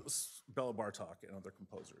Bela Bartok and other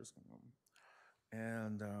composers.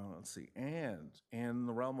 And let's see. And in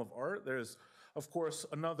the realm of art, there's, of course,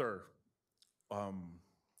 another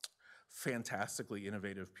fantastically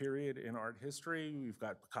innovative period in art history. We've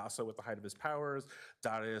got Picasso at the height of his powers,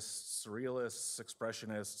 Dadaists, Surrealists,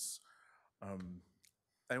 Expressionists,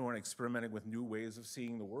 everyone experimenting with new ways of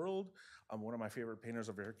seeing the world. One of my favorite painters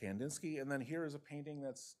over here, Kandinsky. And then here is a painting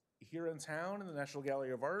that's here in town in the National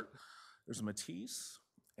Gallery of Art. There's a Matisse.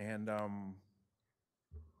 And,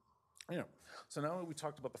 so now that we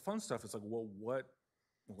talked about the fun stuff, it's like, well, what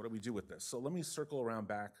do we do with this? So let me circle around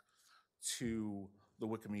back to the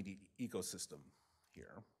Wikimedia ecosystem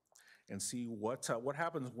here and see what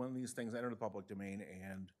happens when these things enter the public domain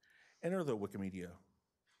and enter the Wikimedia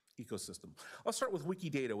ecosystem. I'll start with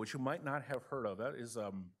Wikidata, which you might not have heard of. That is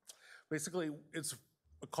basically, it's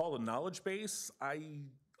called a knowledge base. I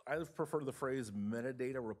prefer the phrase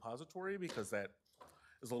metadata repository because that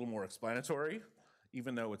is a little more explanatory,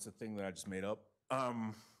 even though it's a thing that I just made up.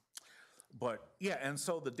 But yeah, and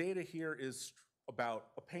so the data here is about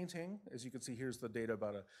a painting. As you can see, here's the data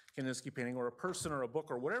about a Kandinsky painting or a person or a book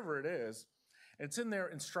or whatever it is. And it's in there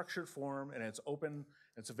in structured form, and it's open.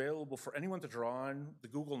 It's available for anyone to draw on. The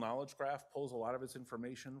Google Knowledge Graph pulls a lot of its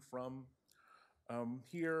information from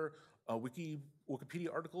here.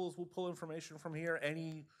 Wikipedia articles will pull information from here.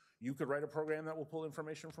 You could write a program that will pull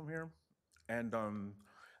information from here. And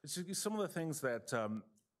it's some of the things that,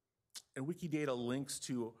 and Wikidata links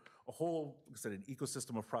to a whole, like I said, an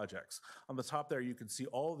ecosystem of projects. On the top there, you can see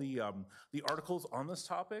all the articles on this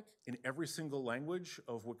topic in every single language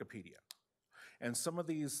of Wikipedia. And some of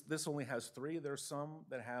these, this only has 3. There's some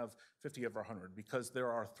that have 50 over 100 because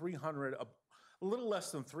there are 300, a little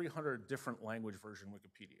less than 300 different language version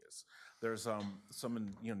Wikipedias. There's some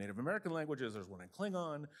in Native American languages. There's one in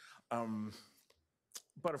Klingon.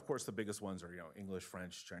 But of course, the biggest ones are English,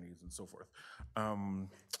 French, Chinese, and so forth.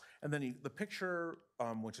 And then the picture,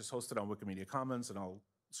 which is hosted on Wikimedia Commons, and I'll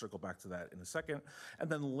circle back to that in a second, and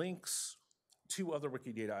then links to other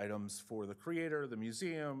Wikidata items for the creator, the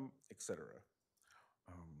museum, etc.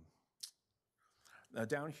 Now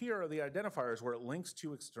down here are the identifiers where it links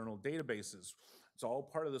to external databases. It's all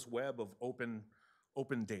part of this web of open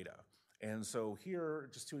data. And so here,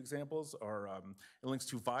 just 2 examples are, it links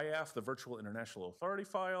to VIAF, the Virtual International Authority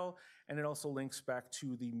file, and it also links back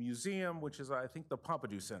to the museum, which is, I think, the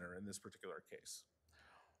Pompidou Center in this particular case.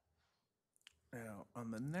 Now,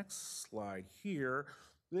 on the next slide here,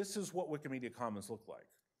 this is what Wikimedia Commons look like.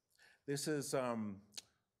 This is,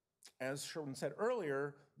 as Sherwin said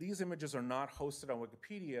earlier, these images are not hosted on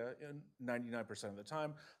Wikipedia in 99% of the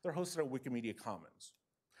time. They're hosted on Wikimedia Commons.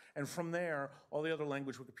 And from there, all the other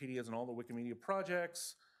language Wikipedias and all the Wikimedia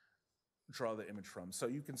projects draw the image from. So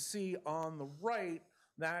you can see on the right,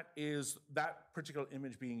 that is that particular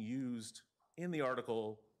image being used in the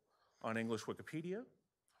article on English Wikipedia,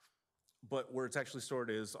 but where it's actually stored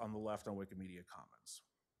is on the left on Wikimedia Commons.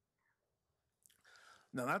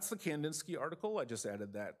 Now that's the Kandinsky article. I just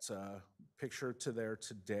added that picture to there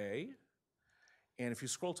today. And if you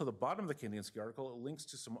scroll to the bottom of the Kandinsky article, it links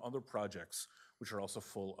to some other projects which are also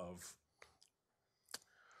full of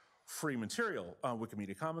free material.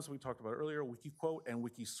 Wikimedia Commons, we talked about earlier, Wikiquote, and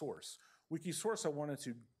Wikisource. Wikisource I wanted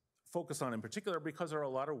to focus on in particular because there are a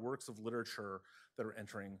lot of works of literature that are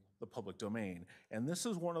entering the public domain. And this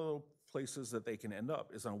is one of the places that they can end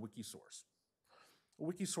up, is on Wikisource.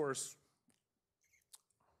 Wikisource,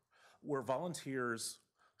 where volunteers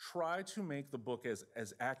try to make the book as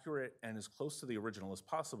accurate and as close to the original as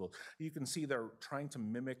possible. You can see they're trying to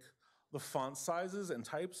mimic the font sizes and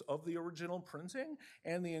types of the original printing,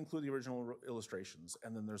 and they include the original illustrations.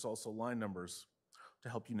 And then there's also line numbers to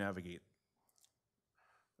help you navigate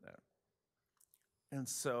that.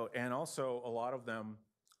 And also a lot of them,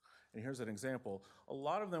 and here's an example, a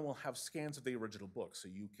lot of them will have scans of the original book. So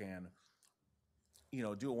you can,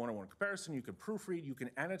 do a one-on-one comparison, you can proofread, you can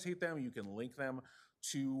annotate them, you can link them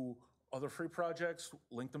to other free projects,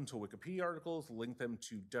 link them to Wikipedia articles, link them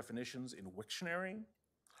to definitions in Wiktionary.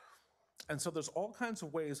 And so there's all kinds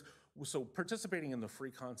of ways, so participating in the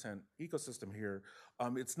free content ecosystem here,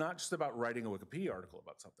 it's not just about writing a Wikipedia article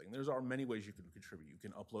about something. There are many ways you can contribute. You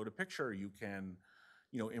can upload a picture, you can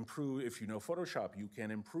improve, if you know Photoshop, you can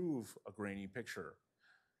improve a grainy picture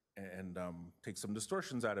and take some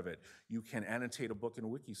distortions out of it. You can annotate a book in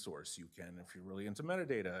Wikisource. You can, if you're really into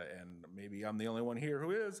metadata, and maybe I'm the only one here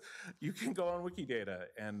who is, you can go on Wikidata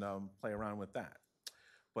and play around with that.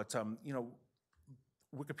 But,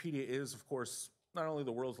 Wikipedia is, of course, not only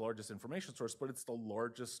the world's largest information source, but it's the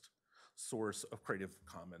largest source of Creative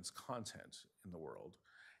Commons content in the world.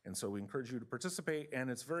 And so we encourage you to participate, and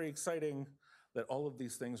it's very exciting that all of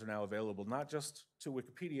these things are now available, not just to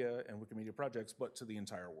Wikipedia and Wikimedia projects, but to the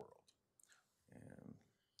entire world. And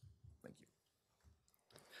thank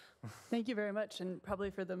you. Thank you very much, and probably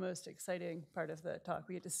for the most exciting part of the talk,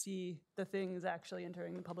 we get to see the things actually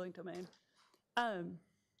entering the public domain.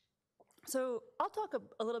 So I'll talk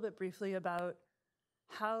a little bit briefly about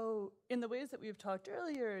how, in the ways that we've talked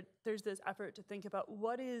earlier, there's this effort to think about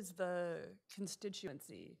what is the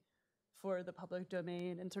constituency for the public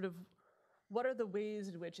domain, and sort of what are the ways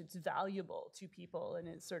in which it's valuable to people and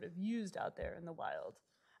is sort of used out there in the wild.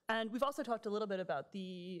 And we've also talked a little bit about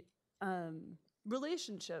the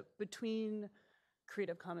relationship between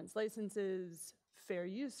Creative Commons licenses, fair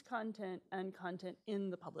use content, and content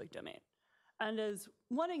in the public domain. And as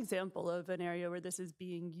one example of an area where this is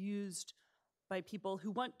being used by people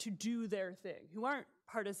who want to do their thing, who aren't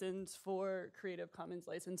partisans for Creative Commons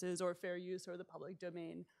licenses or fair use or the public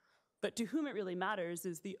domain, but to whom it really matters,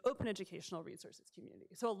 is the open educational resources community.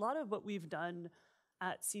 So a lot of what we've done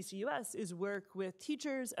at CCUS is work with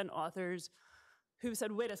teachers and authors who've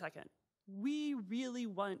said, wait a second, we really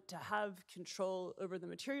want to have control over the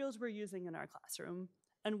materials we're using in our classroom,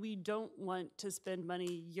 and we don't want to spend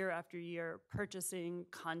money year after year purchasing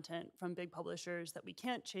content from big publishers that we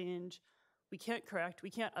can't change, we can't correct,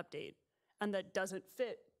 we can't update, and that doesn't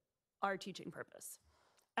fit our teaching purpose.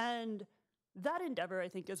 And that endeavor, I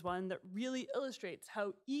think, is one that really illustrates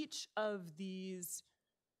how each of these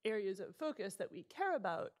areas of focus that we care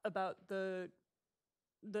about the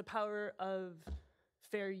power of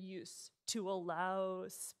fair use to allow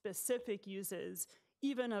specific uses,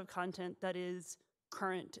 even of content that is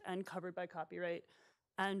current and covered by copyright,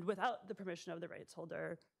 and without the permission of the rights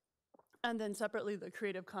holder. And then separately, the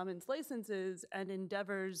Creative Commons licenses and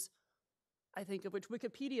endeavors, I think, of which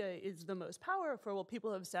Wikipedia is the most powerful. Well,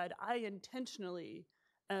 people have said, I intentionally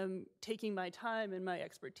am taking my time and my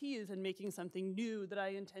expertise and making something new that I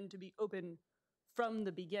intend to be open from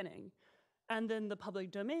the beginning. And then the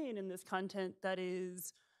public domain in this content that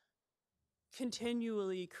is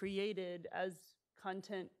continually created as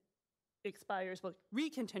content expires, well,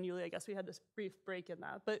 recontinually, I guess we had this brief break in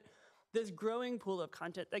that, but this growing pool of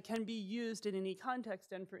content that can be used in any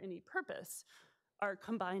context and for any purpose are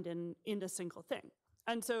combined in a single thing.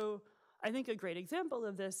 And so I think a great example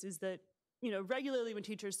of this is that, regularly when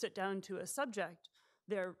teachers sit down to a subject,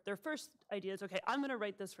 their first idea is, okay, I'm gonna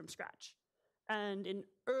write this from scratch. And in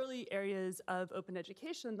early areas of open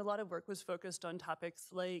education, a lot of work was focused on topics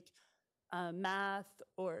like math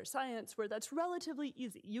or science, where that's relatively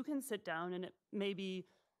easy. You can sit down, and it may be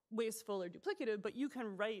wasteful or duplicative, but you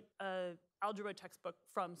can write an algebra textbook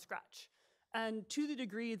from scratch. And to the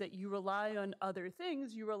degree that you rely on other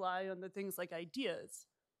things, you rely on the things like ideas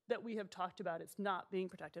that we have talked about as not being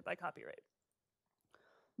protected by copyright.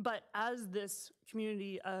 But as this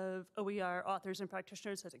community of OER authors and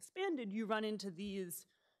practitioners has expanded, you run into these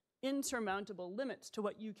insurmountable limits to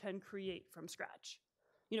what you can create from scratch.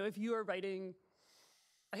 You know, if you are writing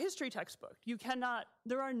a history textbook,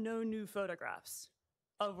 there are no new photographs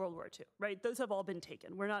of World War II, right? Those have all been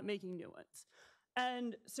taken. We're not making new ones.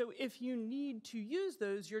 And so if you need to use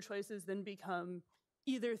those, your choices then become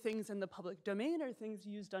either things in the public domain or things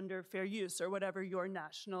used under fair use or whatever your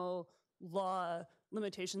national law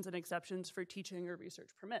limitations and exceptions for teaching or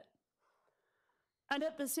research permit. And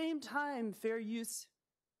at the same time, fair use,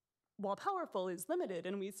 while powerful, is limited.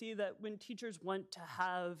 And we see that when teachers want to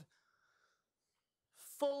have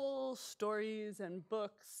full stories and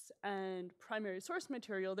books and primary source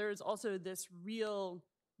material, there is also this real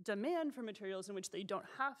demand for materials in which they don't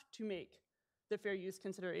have to make the fair use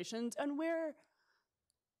considerations, and where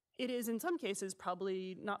it is in some cases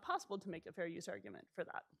probably not possible to make a fair use argument for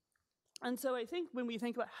that. And so I think when we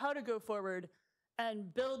think about how to go forward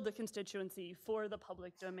and build the constituency for the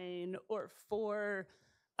public domain or for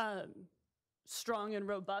strong and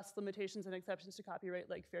robust limitations and exceptions to copyright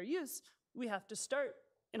like fair use, we have to start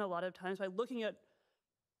in a lot of times by looking at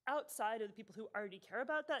outside of the people who already care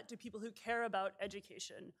about that to people who care about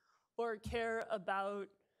education or care about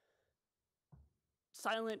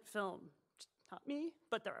silent film. Not me,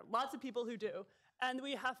 but there are lots of people who do. And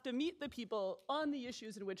we have to meet the people on the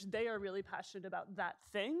issues in which they are really passionate about that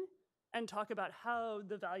thing and talk about how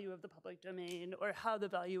the value of the public domain or how the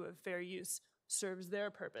value of fair use serves their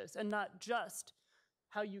purpose, and not just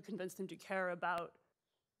how you convince them to care about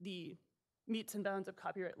the metes and bounds of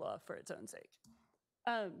copyright law for its own sake.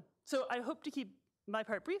 So I hope to keep my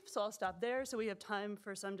part brief, so I'll stop there so we have time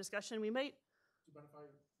for some discussion. We might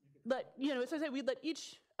we'd let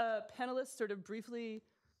each panelist sort of briefly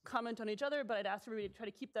comment on each other, but I'd ask everybody to try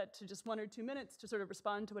to keep that to just 1 or 2 minutes to sort of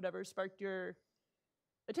respond to whatever sparked your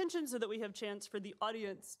attention so that we have chance for the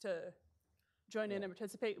audience to join in and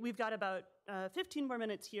participate. We've got about 15 more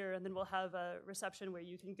minutes here, and then we'll have a reception where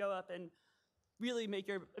you can go up and really make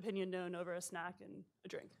your opinion known over a snack and a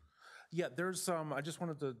drink. Yeah, there's I just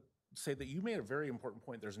wanted to say that you made a very important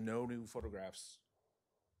point. There's no new photographs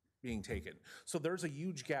being taken. So there's a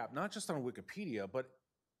huge gap, not just on Wikipedia,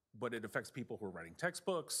 but it affects people who are writing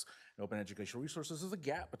textbooks and open educational resources. There's a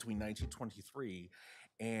gap between 1923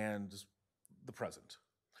 and the present.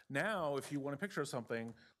 Now, if you want a picture of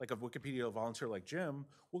something, like a Wikipedia volunteer like Jim,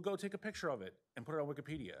 will go take a picture of it and put it on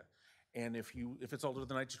Wikipedia. And if it's older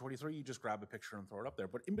than 1923, you just grab a picture and throw it up there.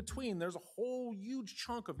 But in between, there's a whole huge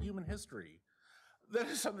chunk of human history that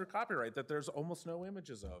is under copyright that there's almost no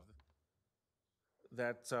images of.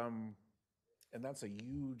 And that's a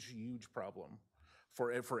huge, huge problem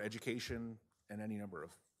for education and any number of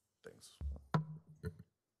things.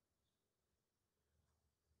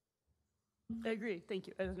 I agree. Thank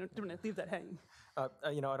you. I don't want to leave that hanging. I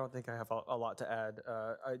don't think I have a lot to add.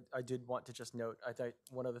 I did want to just note, I think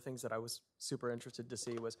one of the things that I was super interested to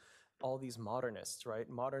see was all these modernists, right?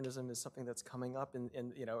 Modernism is something that's coming up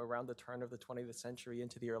in around the turn of the 20th century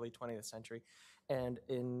into the early 20th century. And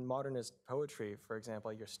in modernist poetry, for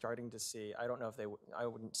example, you're starting to see, I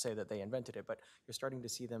wouldn't say that they invented it, but you're starting to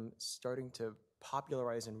see them starting to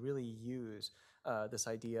popularize and really use this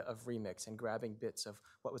idea of remix and grabbing bits of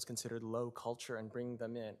what was considered low culture and bringing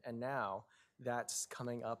them in. And now that's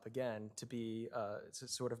coming up again to be to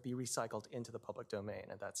sort of be recycled into the public domain,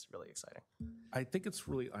 and that's really exciting. I think it's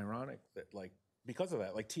really ironic that, because of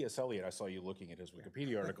that, T.S. Eliot, I saw you looking at his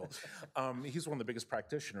Wikipedia article. He's one of the biggest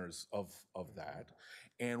practitioners of that.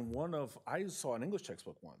 And I saw an English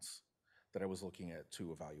textbook once that I was looking at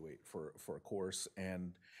to evaluate for a course,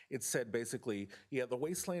 and it said basically, yeah, the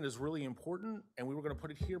wasteland is really important, and we were going to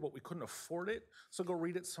put it here, but we couldn't afford it, so go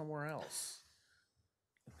read it somewhere else.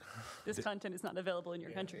 This content is not available in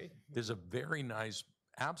your country. There's a very nice,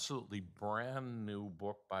 absolutely brand new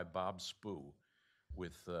book by Bob Spoo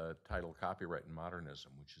with the title Copyright and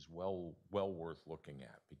Modernism, which is well worth looking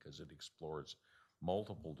at because it explores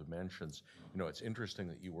multiple dimensions. It's interesting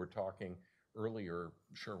that you were talking earlier,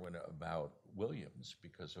 Sherwin, about Williams,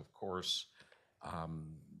 because of course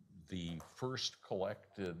the first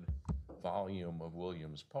collected volume of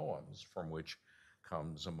Williams' poems, from which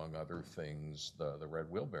comes, among other things, the Red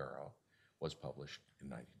Wheelbarrow, was published in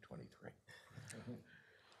 1923.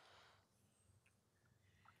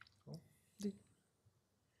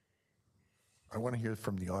 want to hear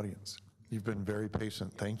from the audience. You've been very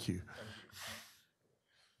patient. Thank you.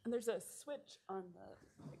 And there's a switch on the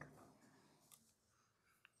microphone.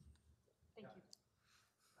 Thank you.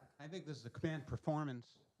 I think this is a command performance.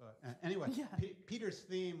 But anyway, Yeah. Peter's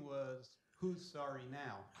theme was "Who's Sorry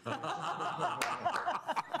Now?"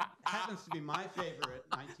 Happens to be my favorite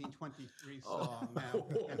 1923 song now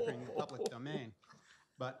entering the public domain.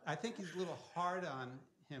 But I think he's a little hard on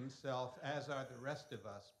himself, as are the rest of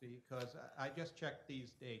us, because I just checked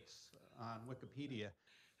these dates on Wikipedia.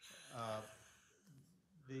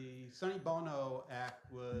 The Sonny Bono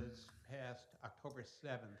Act was passed October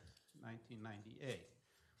 7th, 1998.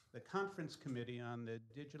 The Conference Committee on the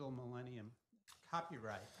Digital Millennium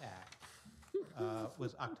Copyright Act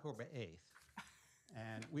was October 8th.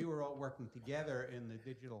 And we were all working together in the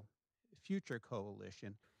Digital Future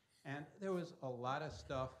Coalition. And there was a lot of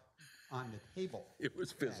stuff on the table. It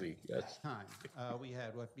was busy, yes. At that time. We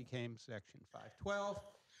had what became Section 512.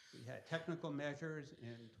 We had technical measures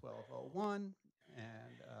in 1201.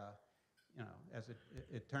 And as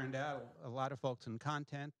it turned out, a lot of folks in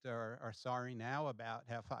content are sorry now about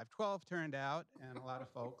how 512 turned out, and a lot of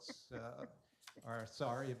folks are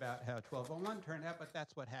sorry about how 1201 turned out, but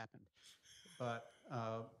that's what happened. But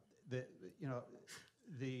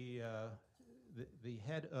the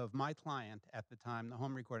head of my client at the time, the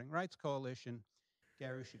Home Recording Rights Coalition,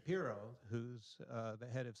 Gary Shapiro, who's the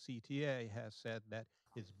head of CTA, has said that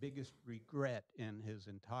his biggest regret in his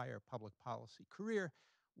entire public policy career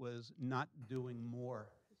was not doing more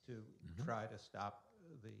to try to stop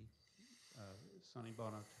the Sonny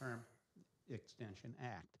Bono Term Extension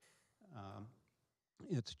Act.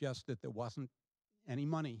 It's just that there wasn't any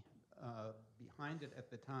money behind it at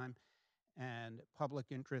the time, and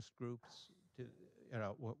public interest groups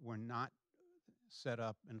were not set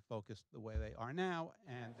up and focused the way they are now,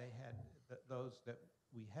 and they had those that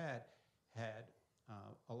we had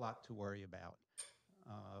a lot to worry about.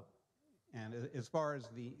 And as far as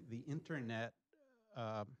the internet,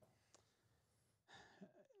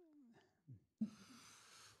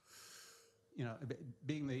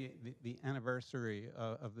 being the anniversary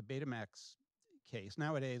of the Betamax case,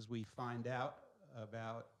 nowadays we find out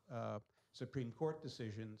about Supreme Court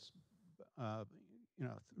decisions,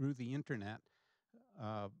 through the internet.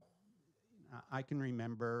 I can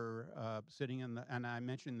remember sitting and I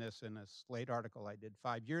mentioned this in a Slate article I did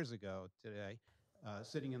 5 years ago today,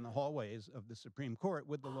 sitting in the hallways of the Supreme Court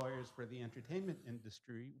with the lawyers for the entertainment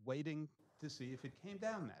industry, waiting to see if it came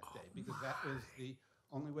down that day, because that was the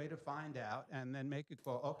only way to find out, and then make a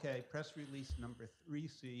call. Okay, press release number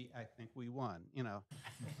 3C, I think we won.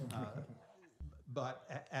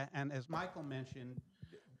 And as Michael mentioned,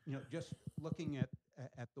 just looking at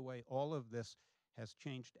the way all of this has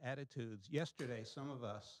changed attitudes. Yesterday, some of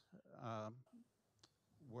us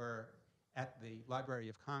were at the Library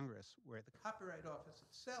of Congress, where the Copyright Office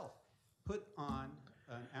itself put on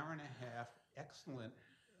an hour-and-a-half excellent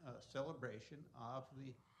celebration of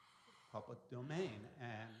the public domain,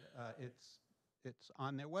 and it's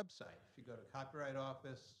on their website. If you go to Copyright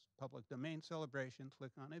Office Public Domain Celebration,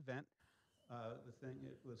 click on Event, the thing,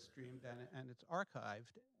 it was streamed and it's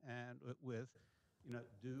archived, and with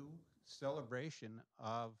due celebration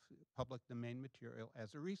of public domain material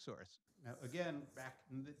as a resource. Now, again, back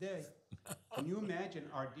in the day, can you imagine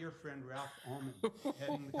our dear friend Ralph Ullman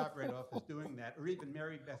heading the Copyright Office doing that, or even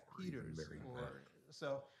Mary Beth Peters?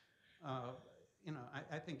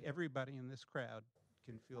 I think everybody in this crowd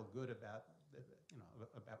can feel good about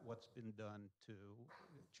about what's been done to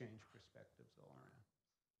change perspectives all around.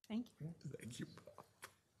 Thank you. Thank you, Bob.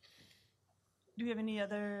 Do we have any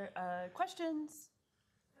other questions?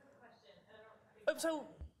 I have a question. Oh, so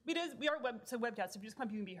we are webcast. If you just come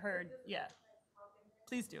up, you can be heard. Yeah,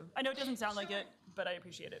 please do. I know it doesn't sound like it, but I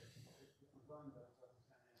appreciate it.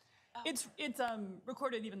 It's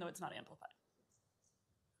recorded even though it's not amplified.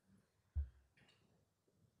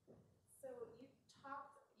 So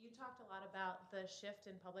you talked a lot about the shift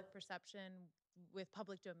in public perception with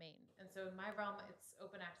public domain. And so in my realm, it's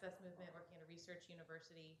open access movement, working at a research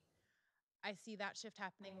university. I see that shift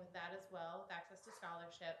happening with that as well, with access to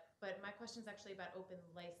scholarship. But my question is actually about open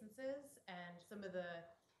licenses and some of the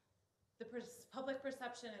public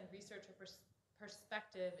perception and researcher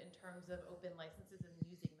perspective in terms of open licenses and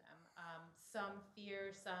using them. Some fear,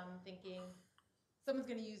 some thinking, someone's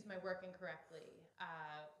going to use my work incorrectly.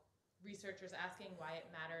 Researchers asking why it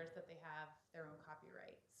matters that they have their own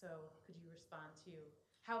copyright. So could you respond to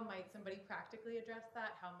how might somebody practically address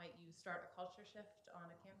that? How might you start a culture shift on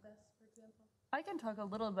a campus, for example? I can talk a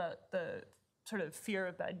little about the sort of fear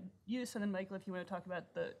of bad use, and then Michael, if you want to talk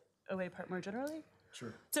about the OA part more generally.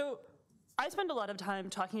 Sure. So I spend a lot of time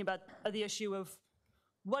talking about the issue of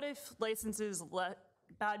what if licenses let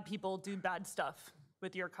bad people do bad stuff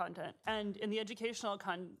with your content? And in the educational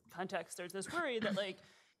context, there's this worry that like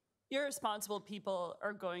irresponsible people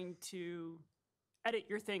are going to edit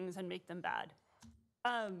your things and make them bad.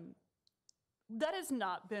 That has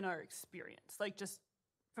not been our experience, like just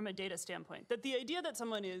from a data standpoint. That the idea that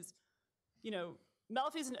someone is,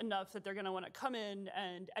 malfeasant enough that they're gonna wanna come in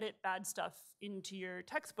and edit bad stuff into your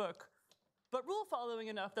textbook, but rule following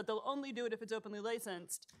enough that they'll only do it if it's openly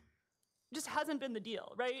licensed, just hasn't been the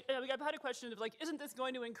deal, right? And I've had a question of like, isn't this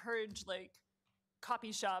going to encourage like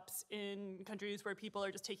copy shops in countries where people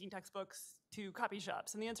are just taking textbooks to copy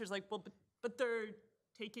shops? And the answer is like, well, but they're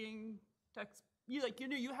taking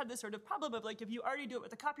you have this sort of problem of like, if you already do it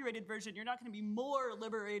with the copyrighted version, you're not gonna be more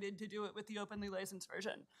liberated to do it with the openly licensed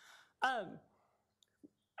version.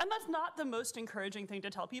 And that's not the most encouraging thing to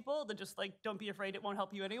tell people, that just like, don't be afraid, it won't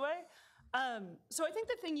help you anyway. So I think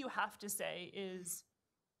the thing you have to say is,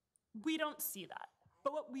 we don't see that.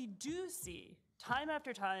 But what we do see time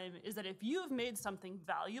after time is that if you've made something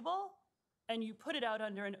valuable and you put it out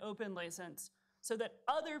under an open license so that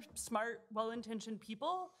other smart, well-intentioned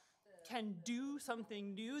people can do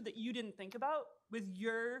something new that you didn't think about with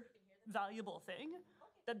your valuable thing,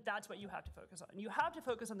 that's what you have to focus on. You have to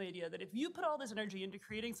focus on the idea that if you put all this energy into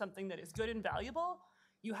creating something that is good and valuable,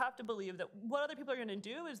 you have to believe that what other people are gonna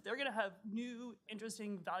do is they're gonna have new,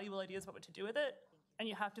 interesting, valuable ideas about what to do with it, and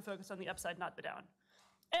you have to focus on the upside, not the down.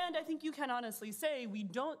 And I think you can honestly say we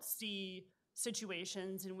don't see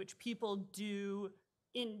situations in which people do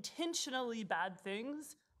intentionally bad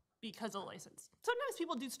things because of license. Sometimes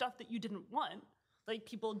people do stuff that you didn't want. Like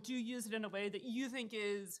people do use it in a way that you think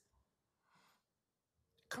is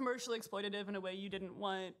commercially exploitative in a way you didn't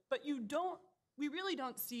want, but we really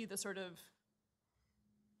don't see the sort of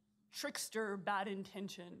trickster, bad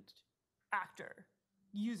intentioned actor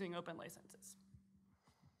using open licenses.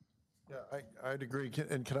 Yeah, I'd agree.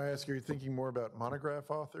 Can I ask, are you thinking more about monograph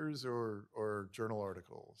authors or journal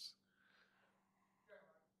articles?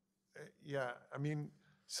 Yeah, I mean,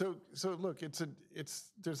 so look,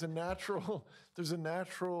 there's a natural,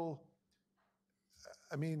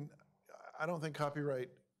 I mean, I don't think copyright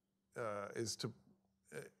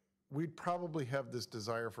we'd probably have this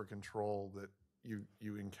desire for control that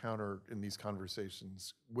you encounter in these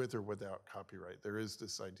conversations with or without copyright. There is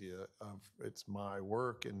this idea of it's my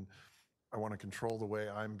work and I want to control the way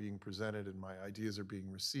I'm being presented and my ideas are being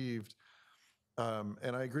received.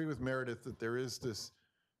 And I agree with Meredith that there is this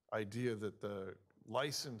idea that the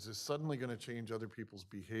license is suddenly going to change other people's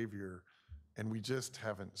behavior, and we just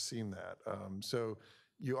haven't seen that. So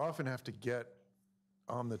you often have to get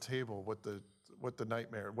on the table what the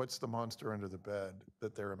nightmare, what's the monster under the bed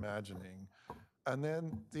that they're imagining. And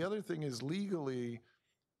then the other thing is legally,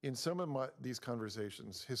 in some of these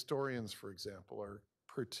conversations, historians, for example, are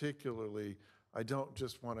particularly, I don't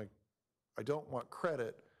want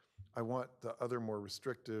credit, I want the other more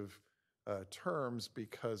restrictive terms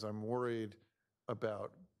because I'm worried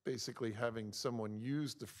about basically having someone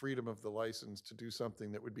use the freedom of the license to do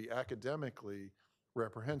something that would be academically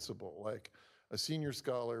reprehensible. Like a senior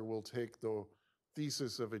scholar will take the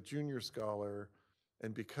thesis of a junior scholar,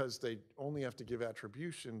 and because they only have to give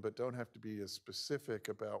attribution but don't have to be as specific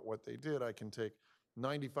about what they did, I can take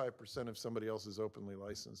 95% of somebody else's openly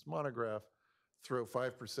licensed monograph, throw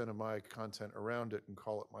 5% of my content around it and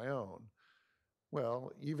call it my own.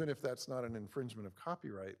 Well, even if that's not an infringement of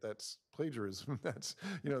copyright, that's plagiarism. That's,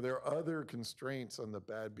 there are other constraints on the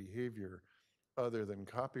bad behavior other than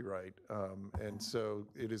copyright. And so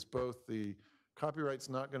it is both the copyright's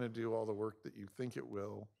not going to do all the work that you think it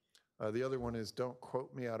will. The other one is don't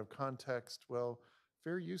quote me out of context. Well,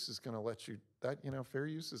 fair use is going to let you, fair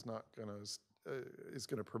use is not going to, is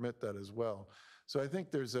going to permit that as well. So I think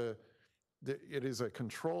it is a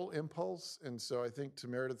control impulse. And so I think to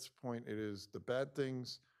Meredith's point, it is the bad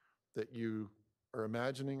things that you are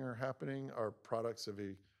imagining are happening are products of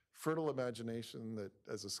a fertile imagination that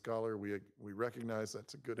as a scholar, we recognize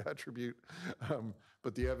that's a good attribute,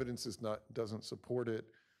 but the evidence doesn't support it.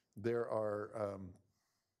 There are,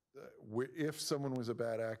 if someone was a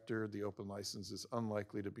bad actor, the open license is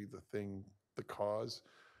unlikely to be the cause.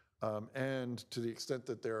 And to the extent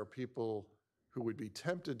that there are people who would be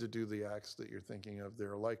tempted to do the acts that you're thinking of,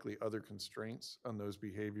 there are likely other constraints on those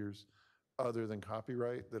behaviors other than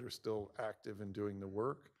copyright that are still active in doing the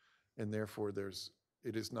work. And therefore,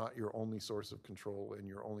 it is not your only source of control and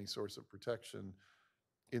your only source of protection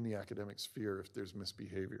in the academic sphere if there's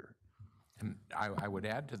misbehavior. And I would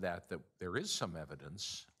add to that there is some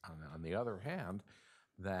evidence, on the other hand,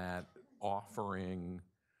 that offering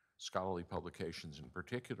scholarly publications, in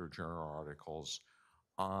particular journal articles,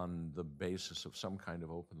 on the basis of some kind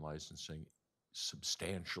of open licensing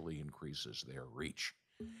substantially increases their reach.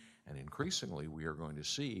 And increasingly, we are going to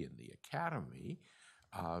see in the academy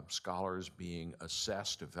scholars being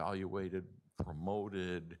assessed, evaluated,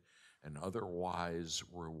 promoted, and otherwise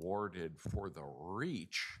rewarded for the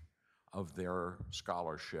reach of their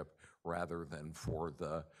scholarship rather than for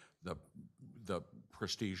the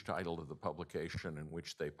prestige title of the publication in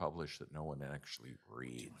which they publish that no one actually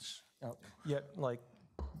reads. Yet, like,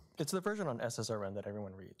 it's the version on SSRN that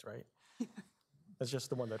everyone reads, right? It's just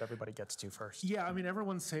the one that everybody gets to first. Yeah, I mean,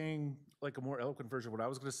 everyone's saying like a more eloquent version of what I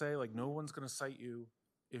was going to say. Like, no one's going to cite you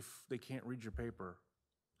if they can't read your paper.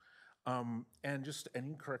 And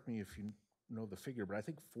you correct me if you know the figure, but I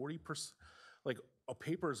think 40%, like a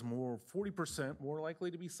paper is 40% more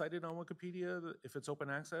likely to be cited on Wikipedia if it's open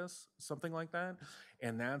access, something like that.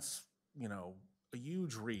 And that's, a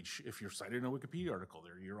huge reach. If you're cited in a Wikipedia article,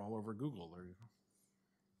 you're all over Google.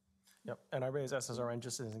 Yep, and I raise SSRN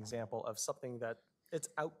just as an example of something that it's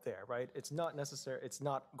out there, right? It's not necessary, it's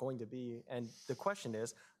not going to be, and the question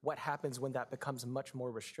is, what happens when that becomes much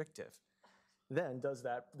more restrictive? Then does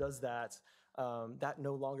that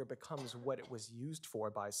no longer becomes what it was used for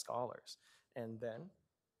by scholars? And then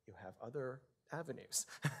you have other avenues.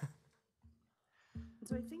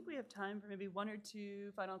 So I think we have time for maybe one or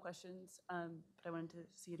two final questions, but I wanted to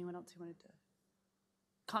see anyone else who wanted to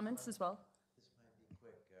comments as well. This might be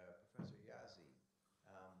quick. Professor Jaszi,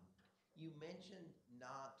 you mentioned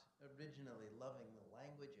not originally loving the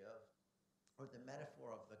language of, or the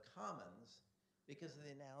metaphor of the commons because of the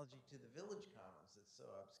analogy to the village commons that's so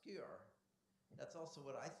obscure. That's also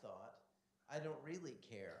what I thought. I don't really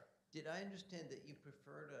care. Did I understand that you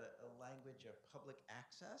preferred a language of public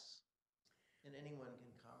access? And anyone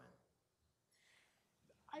can comment.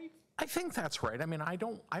 I think that's right. I mean, I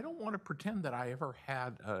don't want to pretend that I ever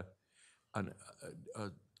had a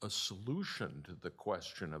solution to the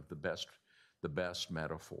question of the best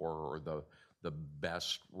metaphor or the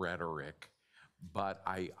best rhetoric, but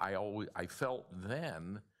I felt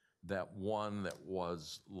then that one that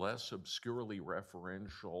was less obscurely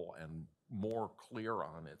referential and more clear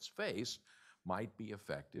on its face might be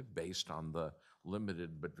effective based on the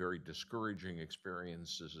limited but very discouraging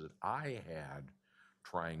experiences that I had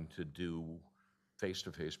trying to do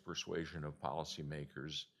face-to-face persuasion of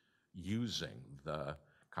policymakers using the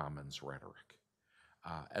commons rhetoric.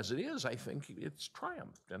 As it is, I think it's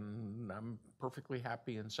triumphed, and I'm perfectly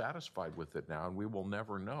happy and satisfied with it now, and we will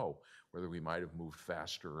never know whether we might have moved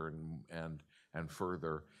faster and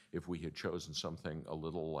further if we had chosen something a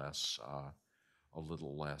little less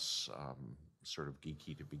sort of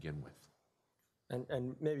geeky to begin with.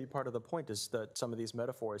 And maybe part of the point is that some of these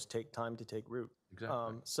metaphors take time to take root.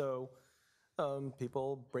 Exactly.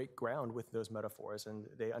 People break ground with those metaphors, and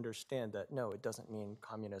they understand that, no, it doesn't mean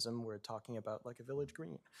communism. We're talking about like a village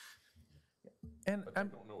green. And I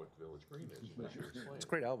don't know what Village Green is. it's a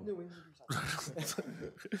great album.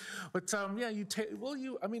 But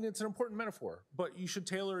I mean, it's an important metaphor, but you should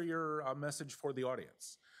tailor your message for the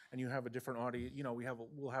audience. And you have a different audience,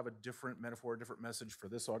 we'll have a different metaphor, a different message for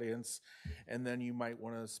this audience. And then you might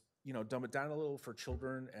want to, dumb it down a little for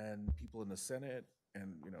children and people in the Senate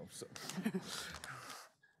and, so.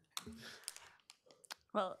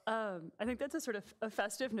 Well, I think that's a sort of a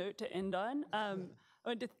festive note to end on. I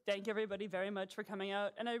want to thank everybody very much for coming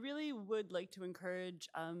out. And I really would like to encourage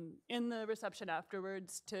in the reception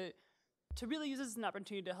afterwards to really use this as an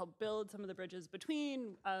opportunity to help build some of the bridges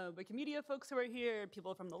between Wikimedia folks who are here,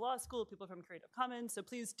 people from the law school, people from Creative Commons. So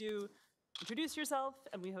please do introduce yourself.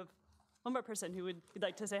 And we have one more person who would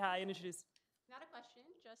like to say hi and introduce. Not a question,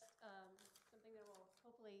 just something that will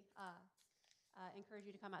hopefully encourage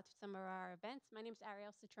you to come out to some of our events. My name is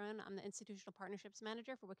Ariel Citron. I'm the Institutional Partnerships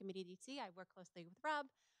Manager for Wikimedia DC. I work closely with Rob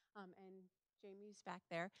and Jamie's back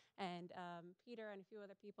there, and Peter and a few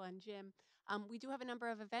other people, and Jim. We do have a number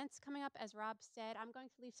of events coming up. As Rob said, I'm going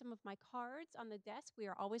to leave some of my cards on the desk. We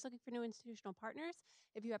are always looking for new institutional partners.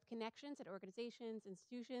 If you have connections at organizations,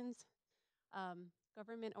 institutions,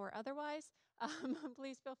 government or otherwise,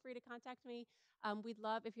 please feel free to contact me. We'd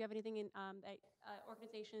love, if you have anything in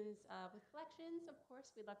organizations with collections, of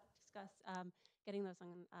course, we'd love to discuss getting those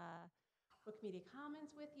on Wikimedia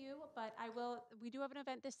Commons with you. But we do have an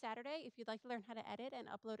event this Saturday if you'd like to learn how to edit and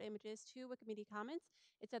upload images to Wikimedia Commons.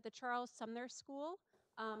 It's at the Charles Sumner School.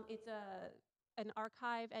 It's an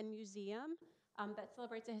archive and museum that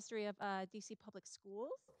celebrates the history of DC public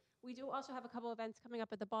schools. We do also have a couple events coming up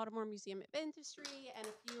at the Baltimore Museum of Industry and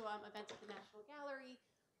a few events at the National Gallery.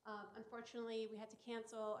 Unfortunately, we had to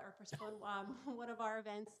cancel or postpone one of our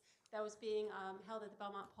events that was being held at the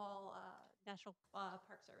Belmont Paul National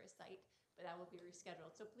Park Service site, but that will be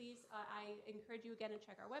rescheduled. So please, I encourage you again to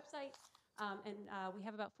check our website, and we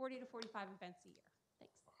have about 40 to 45 events a year.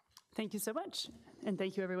 Thanks. Thank you so much, and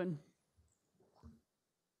thank you, everyone.